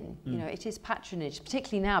invited in. You know, it is patronage,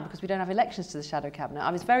 particularly now because we don't have elections to the shadow cabinet.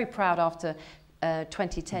 I was very proud after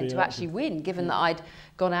 2010 to actually win, given that I'd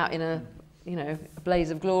gone out in a, you know, a blaze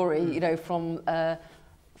of glory, you know,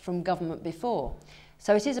 from government before.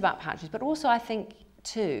 So it is about patronage, but also I think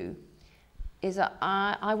too is that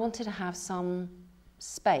I wanted to have some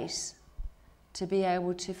space to be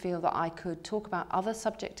able to feel that I could talk about other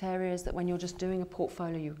subject areas that when you're just doing a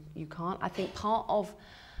portfolio, you can't. I think part of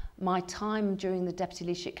my time during the deputy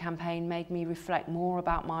leadership campaign made me reflect more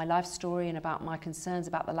about my life story and about my concerns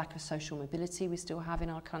about the lack of social mobility we still have in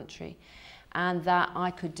our country, and that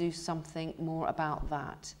I could do something more about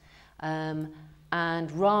that.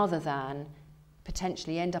 And rather than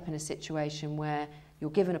potentially end up in a situation where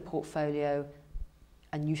you're given a portfolio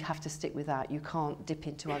and you have to stick with that, you can't dip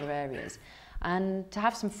into other areas. And to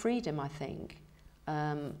have some freedom, I think,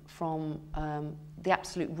 from the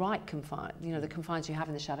absolute right confines, you know, the confines you have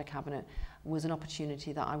in the shadow cabinet, was an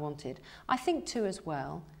opportunity that I wanted. I think too as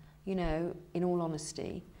well, you know, in all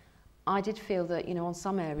honesty, I did feel that, you know, on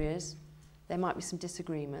some areas there might be some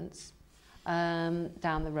disagreements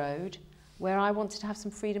down the road where I wanted to have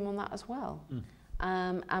some freedom on that as well.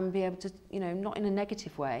 And be able to, you know, not in a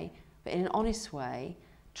negative way, but in an honest way,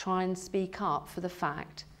 try and speak up for the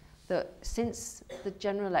fact that since the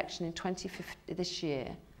general election in 2015, this year,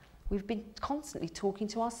 we've been constantly talking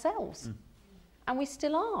to ourselves. And we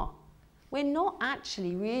still are. We're not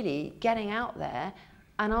actually really getting out there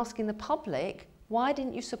and asking the public, why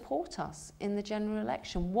didn't you support us in the general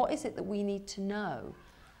election? What is it that we need to know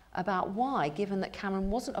about why, given that Cameron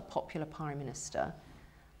wasn't a popular Prime Minister,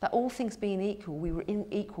 that all things being equal, we were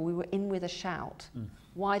in with a shout.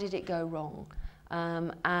 Why did it go wrong?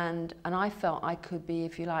 And I felt I could be,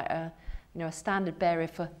 if you like, a standard bearer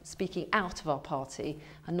for speaking out of our party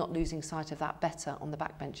and not losing sight of that better on the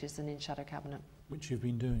backbenches than in shadow cabinet. Which you've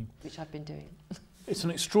been doing. Which I've been doing. It's an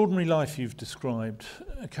extraordinary life you've described,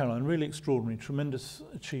 Caroline, really extraordinary, tremendous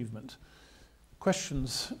achievement.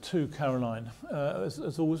 Questions to Caroline.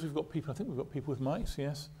 As always, we've got people, I think we've got people with mics,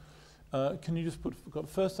 yes. Can you just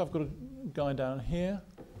first I've got a guy down here,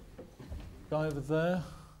 guy over there.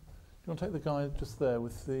 Do you want to take the guy just there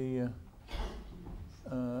with the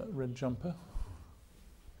red jumper?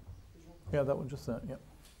 Yeah, that one just there, yeah.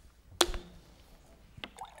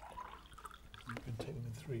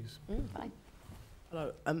 threes. Fine.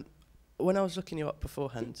 Hello. When I was looking you up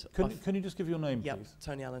beforehand... Can you just give your name, yep, please?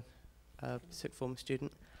 Tony Allen, sixth form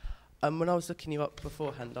student. When I was looking you up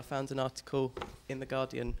beforehand, I found an article in The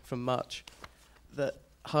Guardian from March that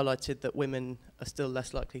highlighted that women are still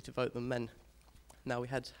less likely to vote than men. Now, we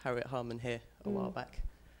had Harriet Harman here a while back.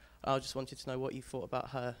 I just wanted to know what you thought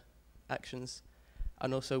about her actions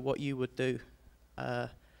and also what you would do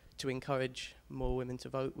to encourage more women to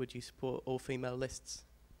vote. Would you support all-female lists,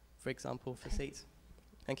 for example, for seats?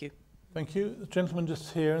 Thank you. Thank you. The gentleman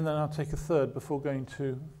just here, and then I'll take a third before going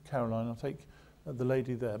to Caroline. I'll take the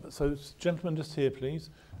lady there. But so, gentleman just here,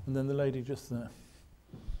 please, and then the lady just there.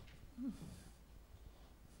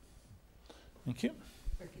 Thank you.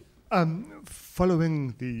 Thank you.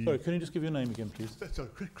 Following the... Sorry, can you just give your name again, please? Sorry,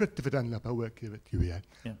 Christopher Dunlop, I work here at UEA.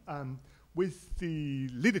 Yeah. With the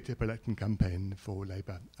leadership election campaign for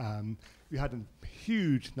Labour, we had a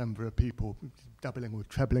huge number of people, doubling or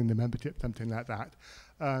trebling the membership, something like that.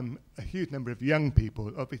 A huge number of young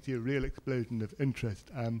people, obviously a real explosion of interest.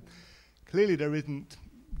 Clearly there isn't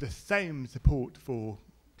the same support for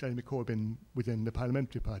Jeremy Corbyn within the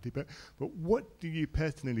Parliamentary Party, but what do you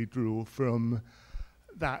personally draw from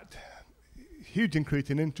that huge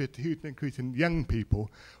increase in interest, huge increase in young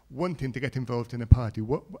people wanting to get involved in a party?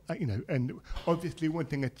 What you know, and obviously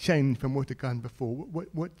wanting a change from what had gone before.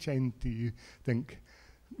 What change do you think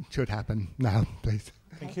should happen now, please?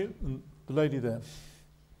 Thank you. And the lady there.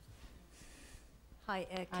 Hi,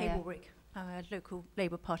 Kay Warwick. I'm a local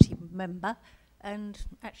Labour Party member, and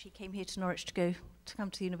actually came here to Norwich to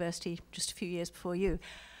come to the university just a few years before you.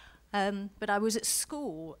 But I was at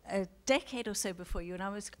school a decade or so before you, and I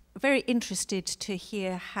was very interested to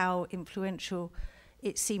hear how influential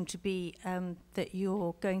it seemed to be that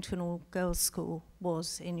your going to an all-girls school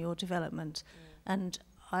was in your development. And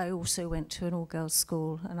I also went to an all-girls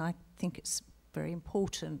school, and I think it's very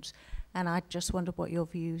important. And I just wondered what your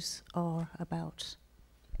views are about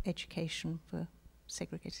education, for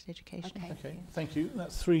segregated education. Okay, thank you.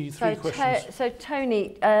 That's three questions. So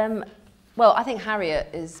Tony, well, I think Harriet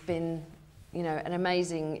has been, you know, an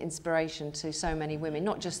amazing inspiration to so many women,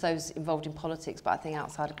 not just those involved in politics, but I think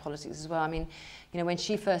outside of politics as well. I mean, you know, when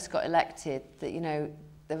she first got elected, that, you know,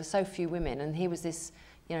 there were so few women, and he was this,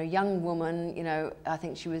 you know, young woman. You know, I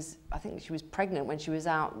think she was pregnant when she was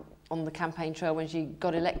out on the campaign trail when she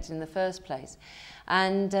got elected in the first place,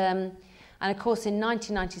 and of course in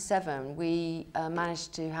 1997 we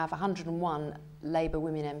managed to have 101 Labour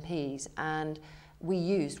women MPs, and we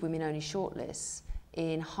used women-only shortlists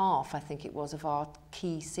in half, I think it was, of our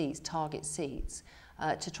key seats, target seats,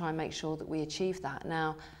 to try and make sure that we achieved that.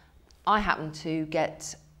 Now, I happened to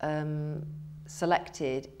get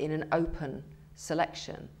selected in an open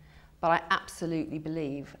selection, but I absolutely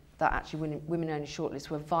believe that actually women-only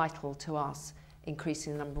shortlists were vital to us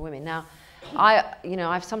increasing the number of women. Now,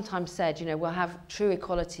 I've sometimes said, you know, we'll have true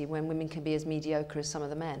equality when women can be as mediocre as some of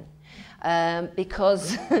the men.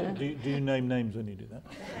 Because do you name names when you do that?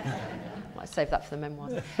 I might save that for the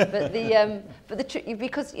memoirs. But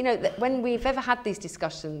because, you know, when we've ever had these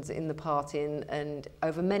discussions in the party and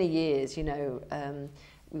over many years, you know,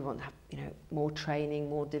 we want to have, you know, more training,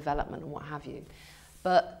 more development, and what have you.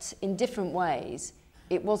 But in different ways,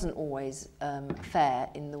 it wasn't always fair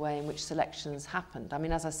in the way in which selections happened. I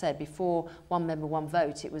mean, as I said, before one member, one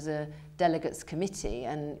vote, it was a delegates committee,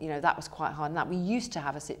 and, you know, that was quite hard. And that we used to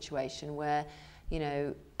have a situation where, you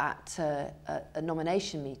know, at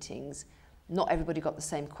nomination meetings, not everybody got the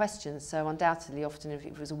same questions. So undoubtedly, often if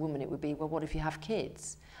it was a woman, it would be, well, what if you have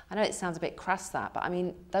kids? I know it sounds a bit crass, that, but I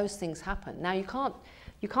mean, those things happen. Now, you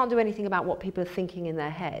can't do anything about what people are thinking in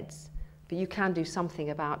their heads, but you can do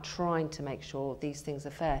something about trying to make sure these things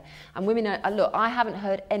are fair. And women are, look, I haven't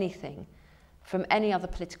heard anything from any other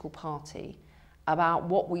political party about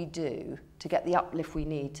what we do to get the uplift we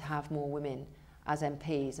need to have more women as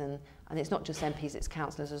MPs. And it's not just MPs, it's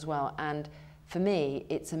councillors as well. And for me,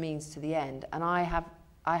 it's a means to the end. And I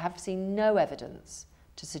have seen no evidence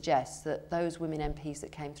to suggest that those women MPs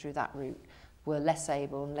that came through that route were less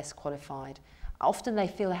able and less qualified. Often they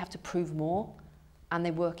feel they have to prove more, and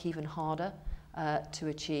they work even harder to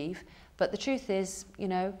achieve. But the truth is, you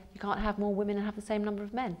know, you can't have more women and have the same number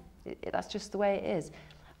of men. That's just the way it is.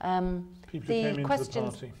 People who came into the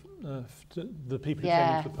party. The people who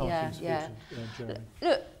came into the party supported Jeremy.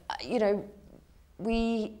 Look, you know,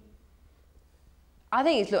 I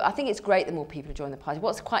think it's great that more people join the party.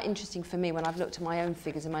 What's quite interesting for me when I've looked at my own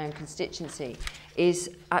figures in my own constituency is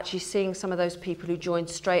actually seeing some of those people who joined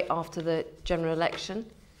straight after the general election.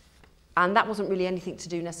 And that wasn't really anything to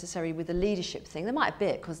do necessarily with the leadership thing. There might have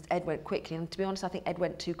been, because Ed went quickly. And to be honest, I think Ed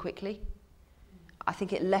went too quickly. I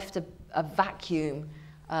think it left a vacuum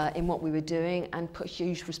in what we were doing and put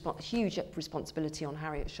huge responsibility on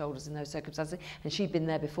Harriet's shoulders in those circumstances. And she'd been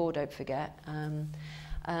there before, don't forget. And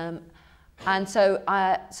then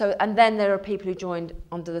there are people who joined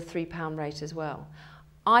under the £3 rate as well.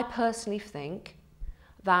 I personally think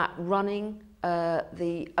that running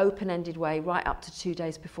the open-ended way right up to 2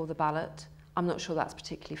 days before the ballot, I'm not sure that's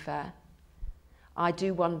particularly fair. I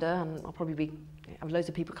do wonder, and I'll probably have loads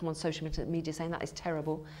of people come on social media saying that is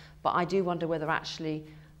terrible, but I do wonder whether actually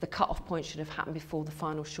the cut-off point should have happened before the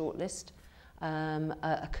final shortlist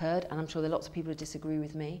occurred, and I'm sure there are lots of people who disagree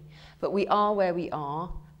with me. But we are where we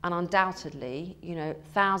are, and undoubtedly, you know,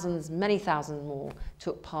 thousands, many thousands more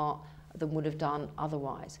took part than would have done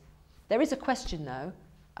otherwise. There is a question, though,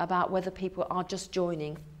 about whether people are just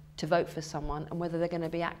joining to vote for someone and whether they're going to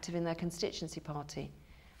be active in their constituency party.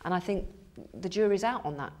 And I think the jury's out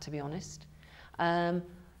on that, to be honest.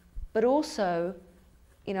 But also,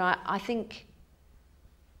 you know, I think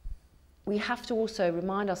we have to also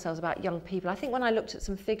remind ourselves about young people. I think when I looked at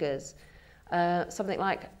some figures, something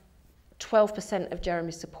like 12% of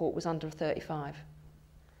Jeremy's support was under 35.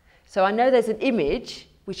 So I know there's an image,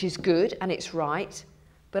 which is good and it's right,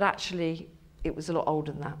 but actually it was a lot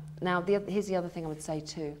older than that. Now, here's the other thing I would say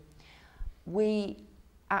too. We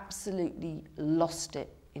absolutely lost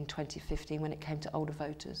it in 2015 when it came to older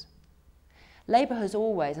voters. Labour has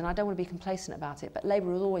always, and I don't want to be complacent about it, but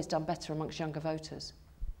Labour has always done better amongst younger voters.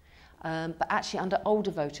 But actually under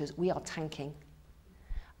older voters, we are tanking.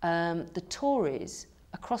 The Tories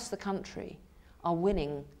across the country are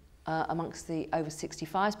winning amongst the over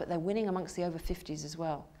 65s, but they're winning amongst the over 50s as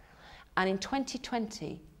well. And in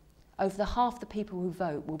 2020, over half the people who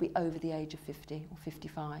vote will be over the age of 50 or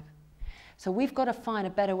 55. So we've got to find a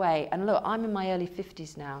better way. And look, I'm in my early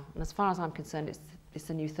 50s now, and as far as I'm concerned, it's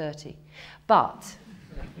the new 30. But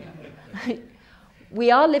we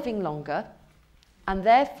are living longer, and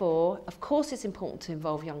therefore, of course, it's important to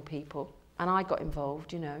involve young people. And I got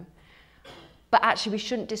involved, you know. But actually, we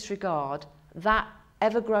shouldn't disregard that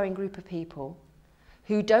ever-growing group of people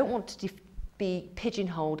who don't want to be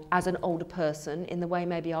pigeonholed as an older person in the way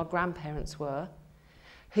maybe our grandparents were,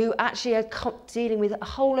 who actually are dealing with a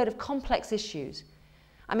whole load of complex issues.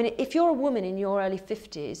 I mean, if you're a woman in your early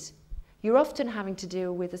 50s, you're often having to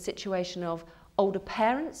deal with a situation of older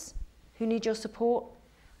parents who need your support,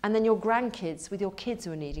 and then your grandkids with your kids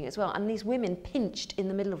who are needing it as well, and these women pinched in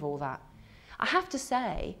the middle of all that. I have to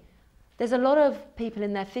say, there's a lot of people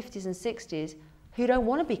in their 50s and 60s who don't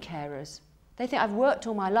want to be carers. They think, I've worked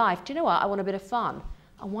all my life, do you know what, I want a bit of fun.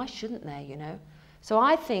 And why shouldn't they, you know? So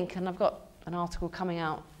I think, and I've got an article coming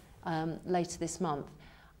out later this month,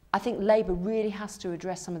 I think Labour really has to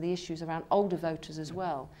address some of the issues around older voters as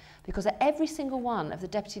well. Because at every single one of the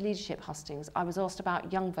deputy leadership hustings, I was asked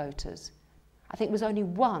about young voters. I think it was only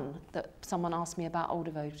one that someone asked me about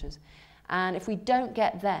older voters. And if we don't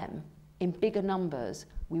get them in bigger numbers,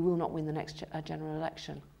 we will not win the next general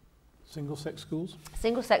election. Single-sex schools?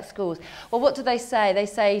 Single-sex schools. Well, what do they say? They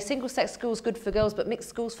say single-sex schools good for girls, but mixed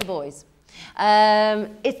schools for boys.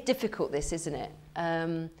 It's difficult, this, isn't it?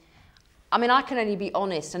 I mean, I can only be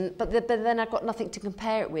honest, but then I've got nothing to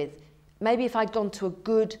compare it with. Maybe if I'd gone to a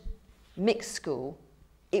good mixed school,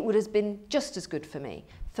 it would have been just as good for me.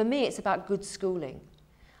 For me, it's about good schooling.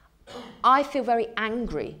 I feel very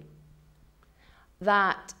angry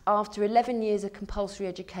that after 11 years of compulsory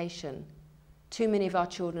education, too many of our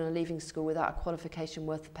children are leaving school without a qualification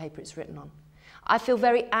worth the paper it's written on. I feel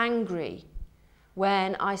very angry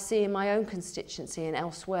when I see in my own constituency and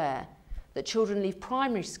elsewhere that children leave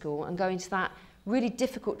primary school and go into that really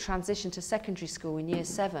difficult transition to secondary school in year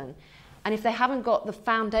 7. And if they haven't got the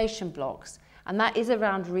foundation blocks, and that is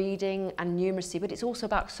around reading and numeracy, but it's also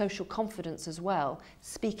about social confidence as well,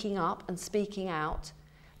 speaking up and speaking out,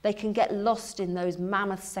 they can get lost in those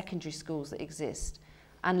mammoth secondary schools that exist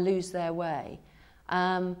and lose their way.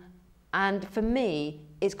 And for me,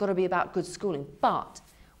 it's got to be about good schooling. But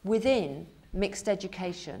within mixed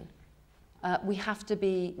education, we have to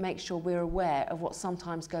make sure we're aware of what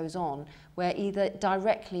sometimes goes on, where either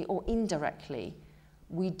directly or indirectly,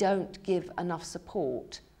 we don't give enough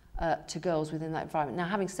support to girls within that environment. Now,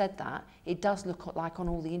 having said that, it does look like on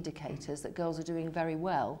all the indicators that girls are doing very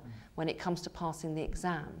well when it comes to passing the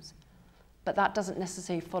exams. But that doesn't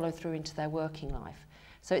necessarily follow through into their working life.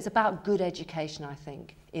 So it's about good education, I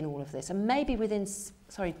think, in all of this. And maybe within,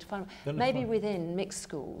 within mixed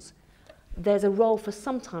schools, there's a role for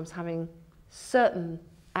sometimes having certain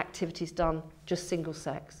activities done just single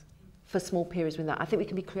sex for small periods with that. I think we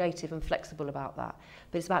can be creative and flexible about that.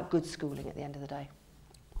 But it's about good schooling at the end of the day.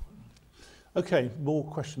 Okay, more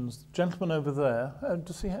questions. Gentleman over there.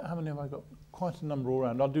 To see how many have I got? Quite a number all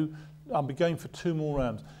around. I'll do I'll be going for 2 more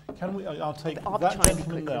rounds. Can we? I'll take I'll that try and be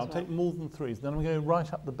gentleman quick there. as I'll well. take more than 3. Then I'm going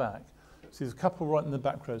right up the back. So there's a couple right in the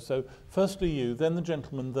back row. So firstly you, then the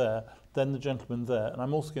gentleman there, then the gentleman there, and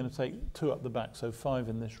I'm also going to take 2 up the back, so 5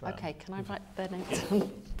 in this round. Okay, can I write their names down?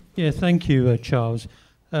 Yeah, thank you, Charles.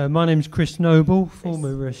 My name's Chris Noble,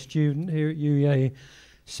 former student here at UEA,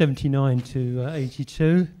 79 to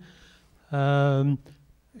 82. A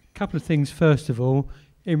couple of things, first of all,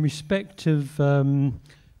 in respect of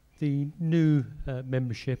the new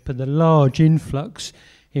membership and the large influx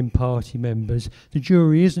in party members, the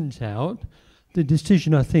jury isn't out. The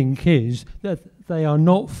decision, I think, is that they are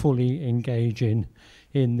not fully engaging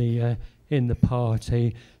in the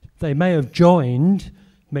party. They may have joined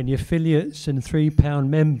many affiliates and £3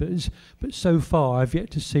 members, but so far I've yet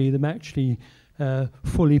to see them actually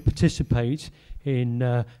fully participate in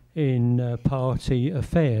party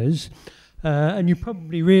affairs. And you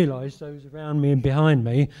probably realise, those around me and behind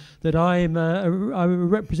me, that I'm a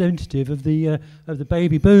representative of the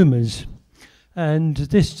baby boomers, and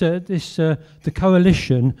the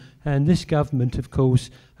coalition and this government, of course,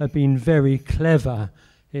 have been very clever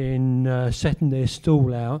in setting their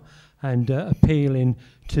stall out and appealing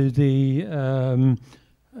to the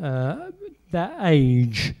that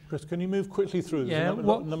age. Chris, can you move quickly through? Yeah.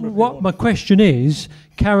 What my question is,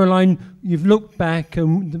 Caroline, you've looked back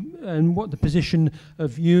and what the position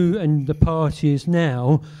of you and the party is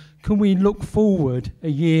now. Can we look forward a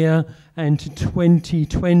year and to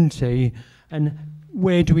 2020, and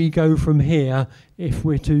where do we go from here if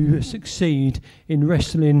we're to succeed in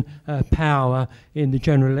wrestling power in the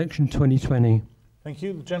general election 2020? Thank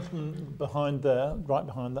you. The gentleman behind there, right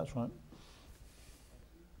behind, that's right.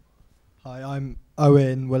 Hi, I'm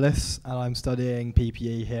Owen Willis and I'm studying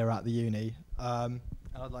PPE here at the uni. And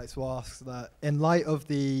I'd like to ask that in light of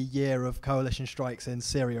the year of coalition strikes in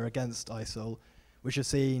Syria against ISIL, which have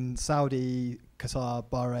seen Saudi, Qatar,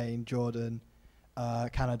 Bahrain, Jordan,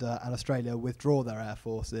 Canada and Australia withdraw their air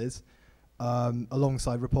forces,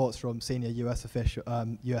 alongside reports from senior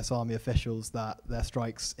US Army officials that their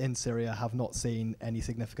strikes in Syria have not seen any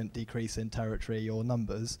significant decrease in territory or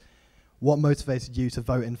numbers, what motivated you to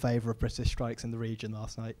vote in favour of British strikes in the region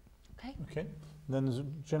last night? Okay. And then there's a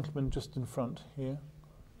gentleman just in front here.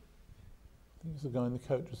 I think it's the guy in the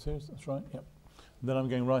coat just here. That's right. Yep. And then I'm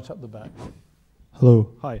going right up the back.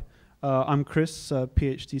 Hello. Hi. I'm Chris, a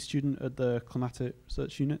PhD student at the Climatic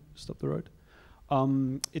Research Unit, just up the road.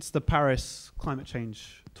 It's the Paris climate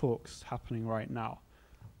change talks happening right now.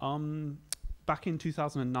 Back in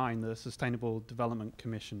 2009, the Sustainable Development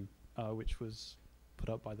Commission, which was put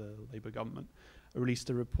up by the Labour government, released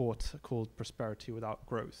a report called Prosperity Without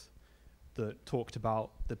Growth that talked about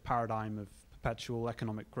the paradigm of perpetual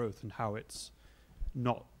economic growth and how it's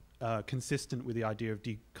not consistent with the idea of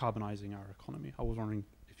decarbonising our economy. I was wondering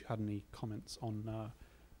if you had any comments on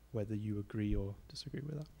whether you agree or disagree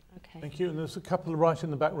with that. Okay. Thank you. And there's a couple right in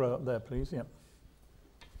the back row up there, please. Yeah.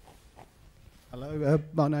 Hello,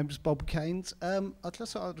 my name's Bob Keynes. I'd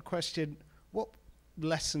just ask a question. What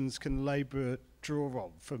lessons can Labour draw on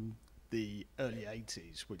from the early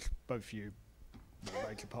 80s, which both you were a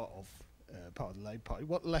major part of the Labour Party?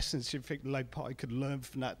 What lessons do you think the Labour Party could learn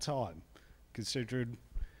from that time, considering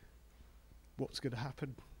what's going to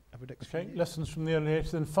happen over the next few years? Lessons from the early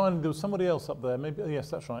 80s. And finally, there was somebody else up there. Maybe. Yes,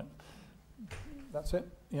 that's right. That's it.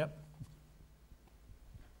 Yep.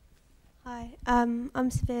 Hi, I'm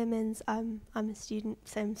Sophia Minns. I'm a student,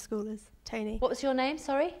 same school as Tony. What was your name,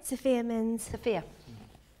 sorry? Sophia Minns. Sophia.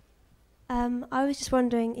 I was just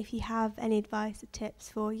wondering if you have any advice or tips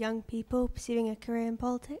for young people pursuing a career in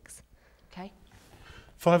politics. Okay.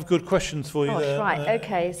 5 good questions for you there. Right,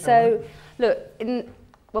 okay. So, look,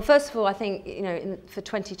 well, first of all, I think, for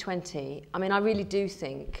 2020, I mean, I really do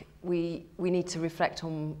think we need to reflect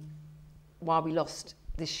on why we lost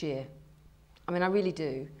this year. I mean, I really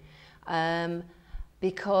do.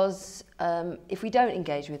 Because if we don't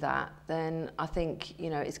engage with that, then I think,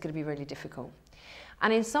 it's going to be really difficult.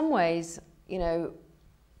 And in some ways, I know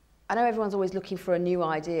everyone's always looking for a new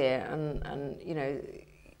idea, and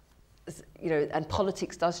and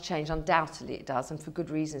politics does change. Undoubtedly, it does, and for good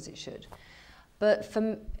reasons it should. But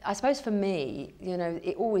I suppose for me,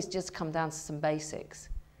 it always just comes down to some basics.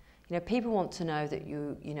 People want to know that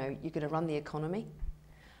you're going to run the economy.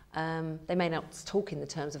 They may not talk in the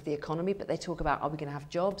terms of the economy, but they talk about, are we going to have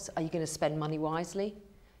jobs? Are you going to spend money wisely?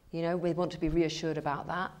 We want to be reassured about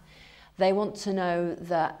that. They want to know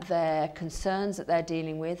that their concerns that they're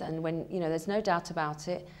dealing with, and when, there's no doubt about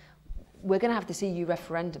it, we're going to have this EU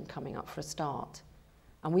referendum coming up for a start.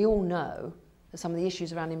 And we all know that some of the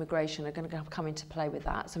issues around immigration are going to come into play with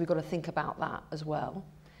that, so we've got to think about that as well.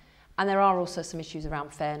 And there are also some issues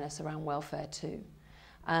around fairness, around welfare too.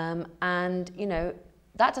 And, you know,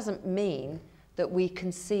 that doesn't mean that we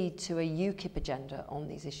concede to a UKIP agenda on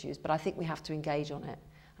these issues, but I think we have to engage on it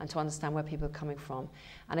and to understand where people are coming from.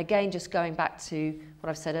 And again, just going back to what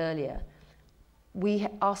I've said earlier,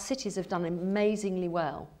 our cities have done amazingly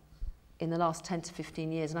well in the last 10 to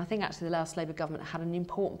 15 years. And I think actually the last Labour government had an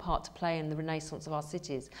important part to play in the renaissance of our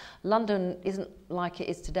cities. London isn't like it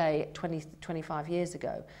is today 20, 25 years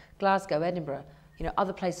ago. Glasgow, Edinburgh, you know,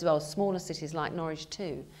 other places as well, smaller cities like Norwich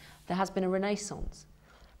too, there has been a renaissance.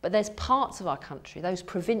 But there's parts of our country, those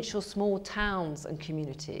provincial small towns and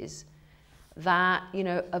communities that, you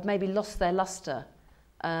know, have maybe lost their lustre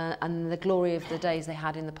and the glory of the days they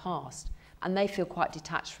had in the past. And they feel quite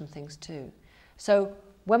detached from things too. So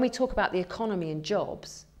when we talk about the economy and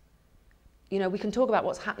jobs, you know, we can talk about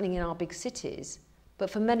what's happening in our big cities, but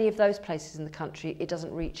for many of those places in the country, it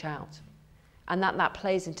doesn't reach out. And that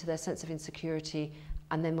plays into their sense of insecurity,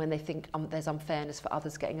 and then when they think there's unfairness for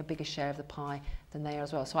others getting a bigger share of the pie than they are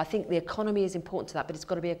as well. So I think the economy is important to that, but it's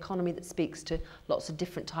got to be an economy that speaks to lots of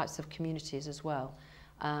different types of communities as well,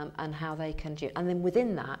 and how they can do. And then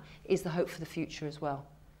within that is the hope for the future as well,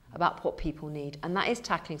 about what people need. And that is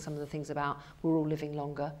tackling some of the things about we're all living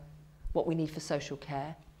longer, what we need for social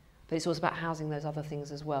care, but it's also about housing those other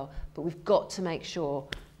things as well. But we've got to make sure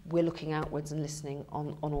we're looking outwards and listening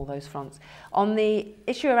on all those fronts. On the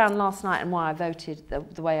issue around last night and why I voted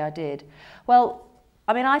the way I did, well,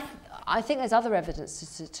 I mean, I think there's other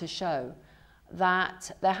evidence to show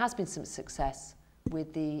that there has been some success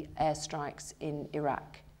with the airstrikes in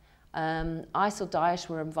Iraq. ISIL Daesh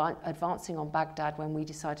were advancing on Baghdad when we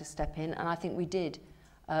decided to step in, and I think we did,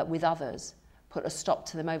 with others, put a stop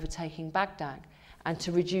to them overtaking Baghdad and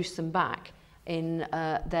to reduce them back in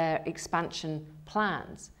their expansion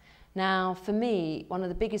plans. Now, for me, one of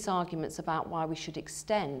the biggest arguments about why we should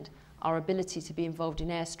extend our ability to be involved in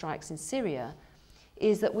airstrikes in Syria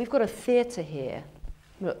is that we've got a theatre here.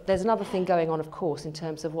 Look, there's another thing going on, of course, in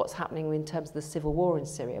terms of what's happening in terms of the civil war in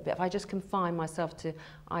Syria. But if I just confine myself to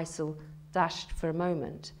ISIL Daesh for a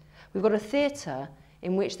moment, we've got a theatre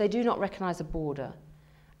in which they do not recognise a border.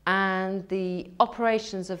 And the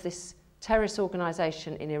operations of this terrorist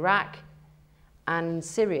organisation in Iraq and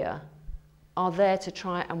Syria are there to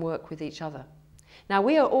try and work with each other. Now,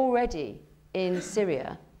 we are already in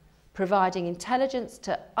Syria providing intelligence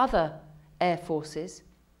to other air forces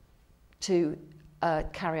to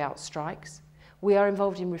carry out strikes. We are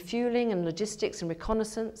involved in refuelling and logistics and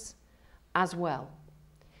reconnaissance as well.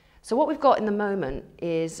 So what we've got in the moment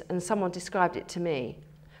is, and someone described it to me,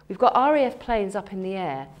 we've got RAF planes up in the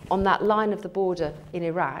air on that line of the border in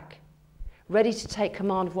Iraq, ready to take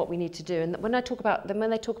command of what we need to do. And when they talk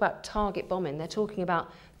about target bombing, they're talking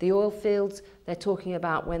about the oil fields, they're talking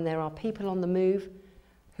about when there are people on the move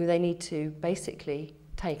who they need to basically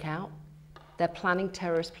take out. They're planning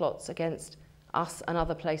terrorist plots against us and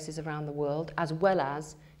other places around the world, as well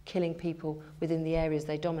as killing people within the areas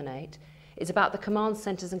they dominate. It's about the command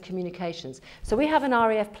centres and communications. So we have an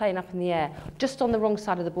RAF plane up in the air, just on the wrong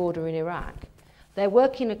side of the border in Iraq. They're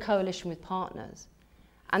working in a coalition with partners.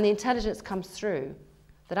 And the intelligence comes through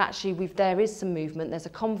that actually there is some movement, there's a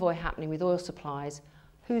convoy happening with oil supplies.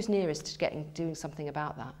 Who's nearest to doing something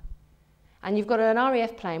about that? And you've got an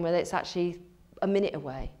RAF plane where it's actually a minute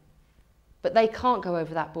away. But they can't go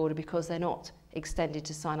over that border because they're not extended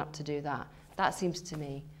to sign up to do that. That seems to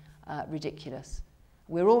me ridiculous.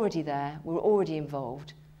 We're already there, we're already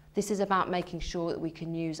involved. This is about making sure that we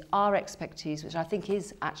can use our expertise, which I think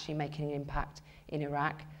is actually making an impact in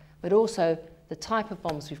Iraq, but also the type of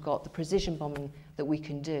bombs we've got, the precision bombing that we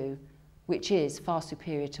can do, which is far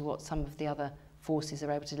superior to what some of the other forces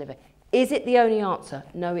are able to deliver. Is it the only answer?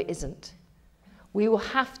 No, it isn't. We will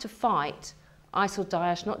have to fight ISIL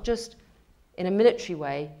Daesh, not just in a military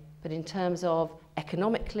way, but in terms of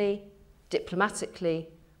economically, diplomatically,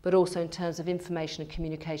 but also in terms of information and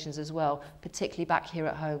communications as well, particularly back here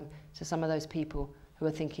at home to some of those people who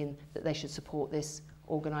are thinking that they should support this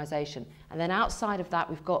organisation. And then outside of that,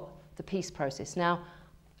 we've got the peace process. Now,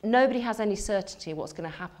 nobody has any certainty what's going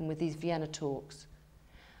to happen with these Vienna talks.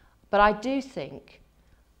 But I do think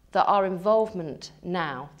that our involvement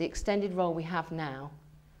now, the extended role we have now,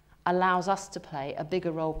 allows us to play a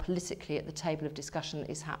bigger role politically at the table of discussion that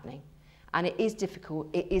is happening. And it is difficult,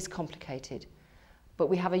 it is complicated. But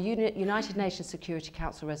we have a United Nations Security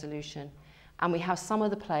Council resolution, and we have some of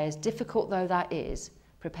the players, difficult though that is,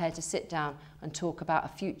 prepared to sit down and talk about a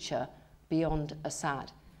future beyond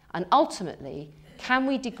Assad. And ultimately, can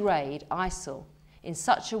we degrade ISIL in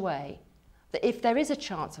such a way that if there is a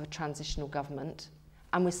chance of a transitional government,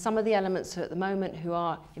 and with some of the elements who at the moment who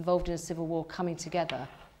are involved in a civil war coming together,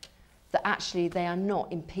 that actually they are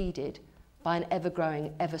not impeded by an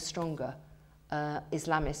ever-growing, ever-stronger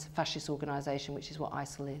Islamist fascist organisation, which is what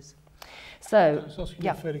ISIL is. So, can I just ask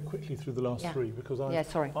you fairly quickly through the last three, because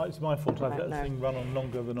it's my fault. I've let the thing run on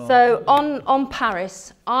longer than I. So on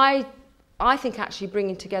Paris, I think actually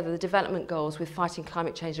bringing together the development goals with fighting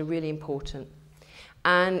climate change are really important.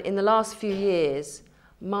 And in the last few years,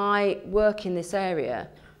 my work in this area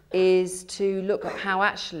is to look at how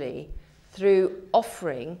actually, through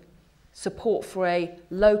offering support for a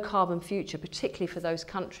low carbon future, particularly for those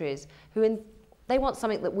countries who they want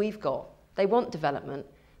something that we've got. They want development,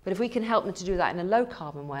 but if we can help them to do that in a low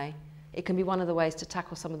carbon way, it can be one of the ways to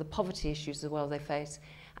tackle some of the poverty issues as well they face.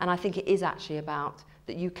 And I think it is actually about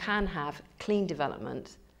that you can have clean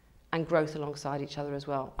development and growth alongside each other as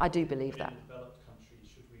well. I do believe that. In developed countries,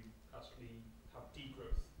 should we actually have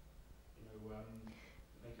degrowth?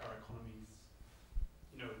 Make our economies,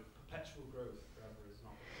 perpetual growth forever is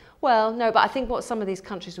not. Well, no, but I think what some of these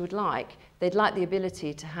countries would like, they'd like the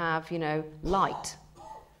ability to have, light.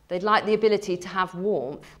 They'd like the ability to have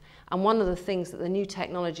warmth. And one of the things that the new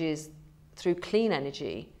technologies through clean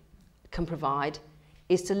energy can provide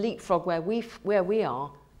is to leapfrog where we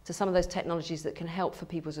are to some of those technologies that can help for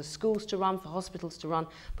people's schools to run, for hospitals to run,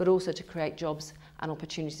 but also to create jobs and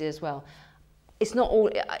opportunities as well. It's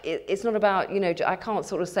not about, I can't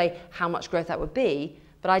sort of say how much growth that would be,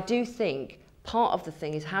 but I do think part of the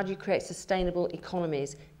thing is how do you create sustainable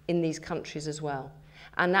economies in these countries as well.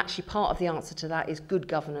 And actually part of the answer to that is good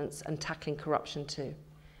governance and tackling corruption too.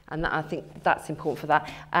 And I think that's important for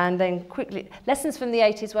that. And then quickly, lessons from the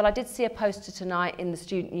 80s. Well, I did see a poster tonight in the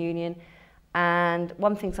Student Union. And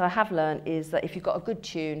one thing that I have learned is that if you've got a good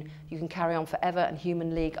tune, you can carry on forever, and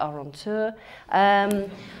Human League are on tour.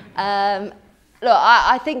 Look,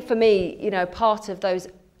 I think for me, part of those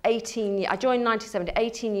 18 years, I joined in 1970,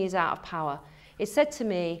 18 years out of power. It said to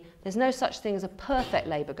me, there's no such thing as a perfect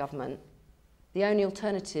Labour government. The only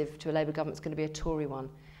alternative to a Labour government is going to be a Tory one.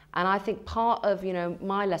 And I think part of,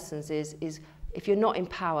 my lessons is if you're not in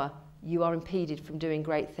power, you are impeded from doing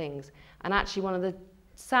great things. And actually one of the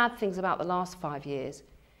sad things about the last 5 years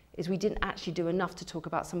is we didn't actually do enough to talk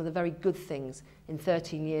about some of the very good things in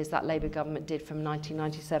 13 years that Labour government did from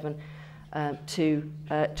 1997 to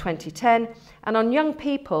 2010. And on young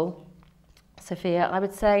people, Sophia, I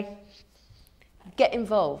would say, get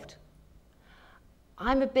involved.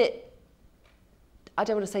 I'm a bit, I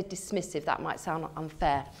don't want to say dismissive, that might sound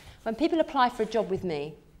unfair. When people apply for a job with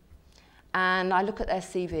me and I look at their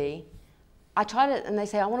CV, and they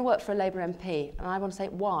say, I want to work for a Labour MP, and I want to say,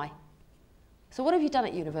 why? So what have you done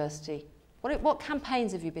at university? What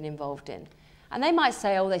campaigns have you been involved in? And they might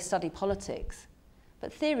say, oh, they study politics.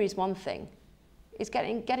 But theory is one thing. It's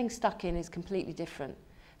getting stuck in is completely different.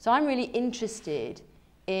 So I'm really interested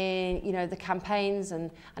in the campaigns,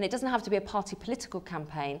 and it doesn't have to be a party political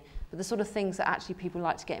campaign, but the sort of things that actually people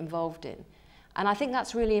like to get involved in. And I think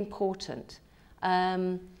that's really important.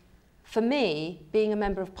 For me, being a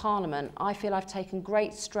Member of Parliament, I feel I've taken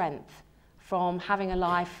great strength from having a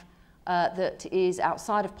life that is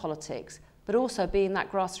outside of politics, but also being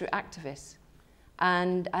that grassroots activist.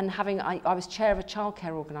 And I was chair of a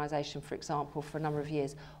childcare organisation, for example, for a number of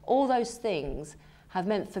years. All those things have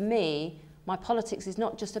meant for me, my politics is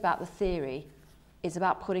not just about the theory, it's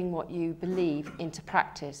about putting what you believe into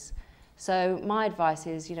practice. So my advice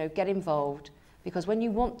is, get involved, because when you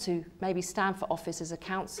want to maybe stand for office as a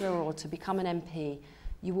councillor or to become an MP,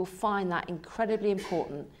 you will find that incredibly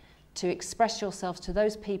important to express yourself to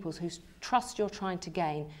those people whose trust you're trying to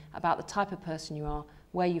gain about the type of person you are,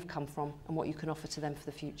 where you've come from, and what you can offer to them for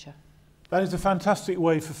the future. That is a fantastic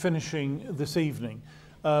way for finishing this evening.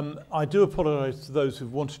 I do apologise to those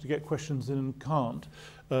who've wanted to get questions in and can't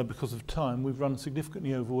because of time. We've run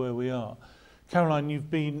significantly over where we are. Caroline,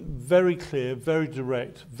 you've been very clear, very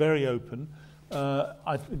direct, very open.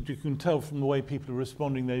 You can tell from the way people are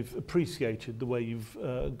responding, they've appreciated the way you've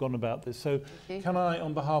gone about this. So can I,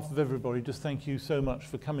 on behalf of everybody, just thank you so much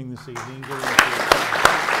for coming this evening.